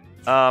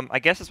I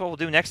guess that's what we'll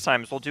do next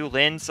time is we'll do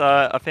Lynn's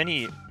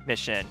affinity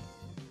mission.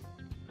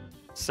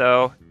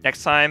 So,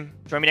 next time,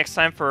 join me next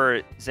time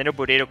for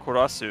Xenoblade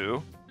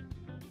Korosu.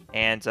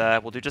 And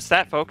we'll do just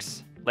that,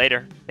 folks.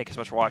 Later. Thank you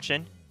so much for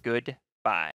watching. Goodbye.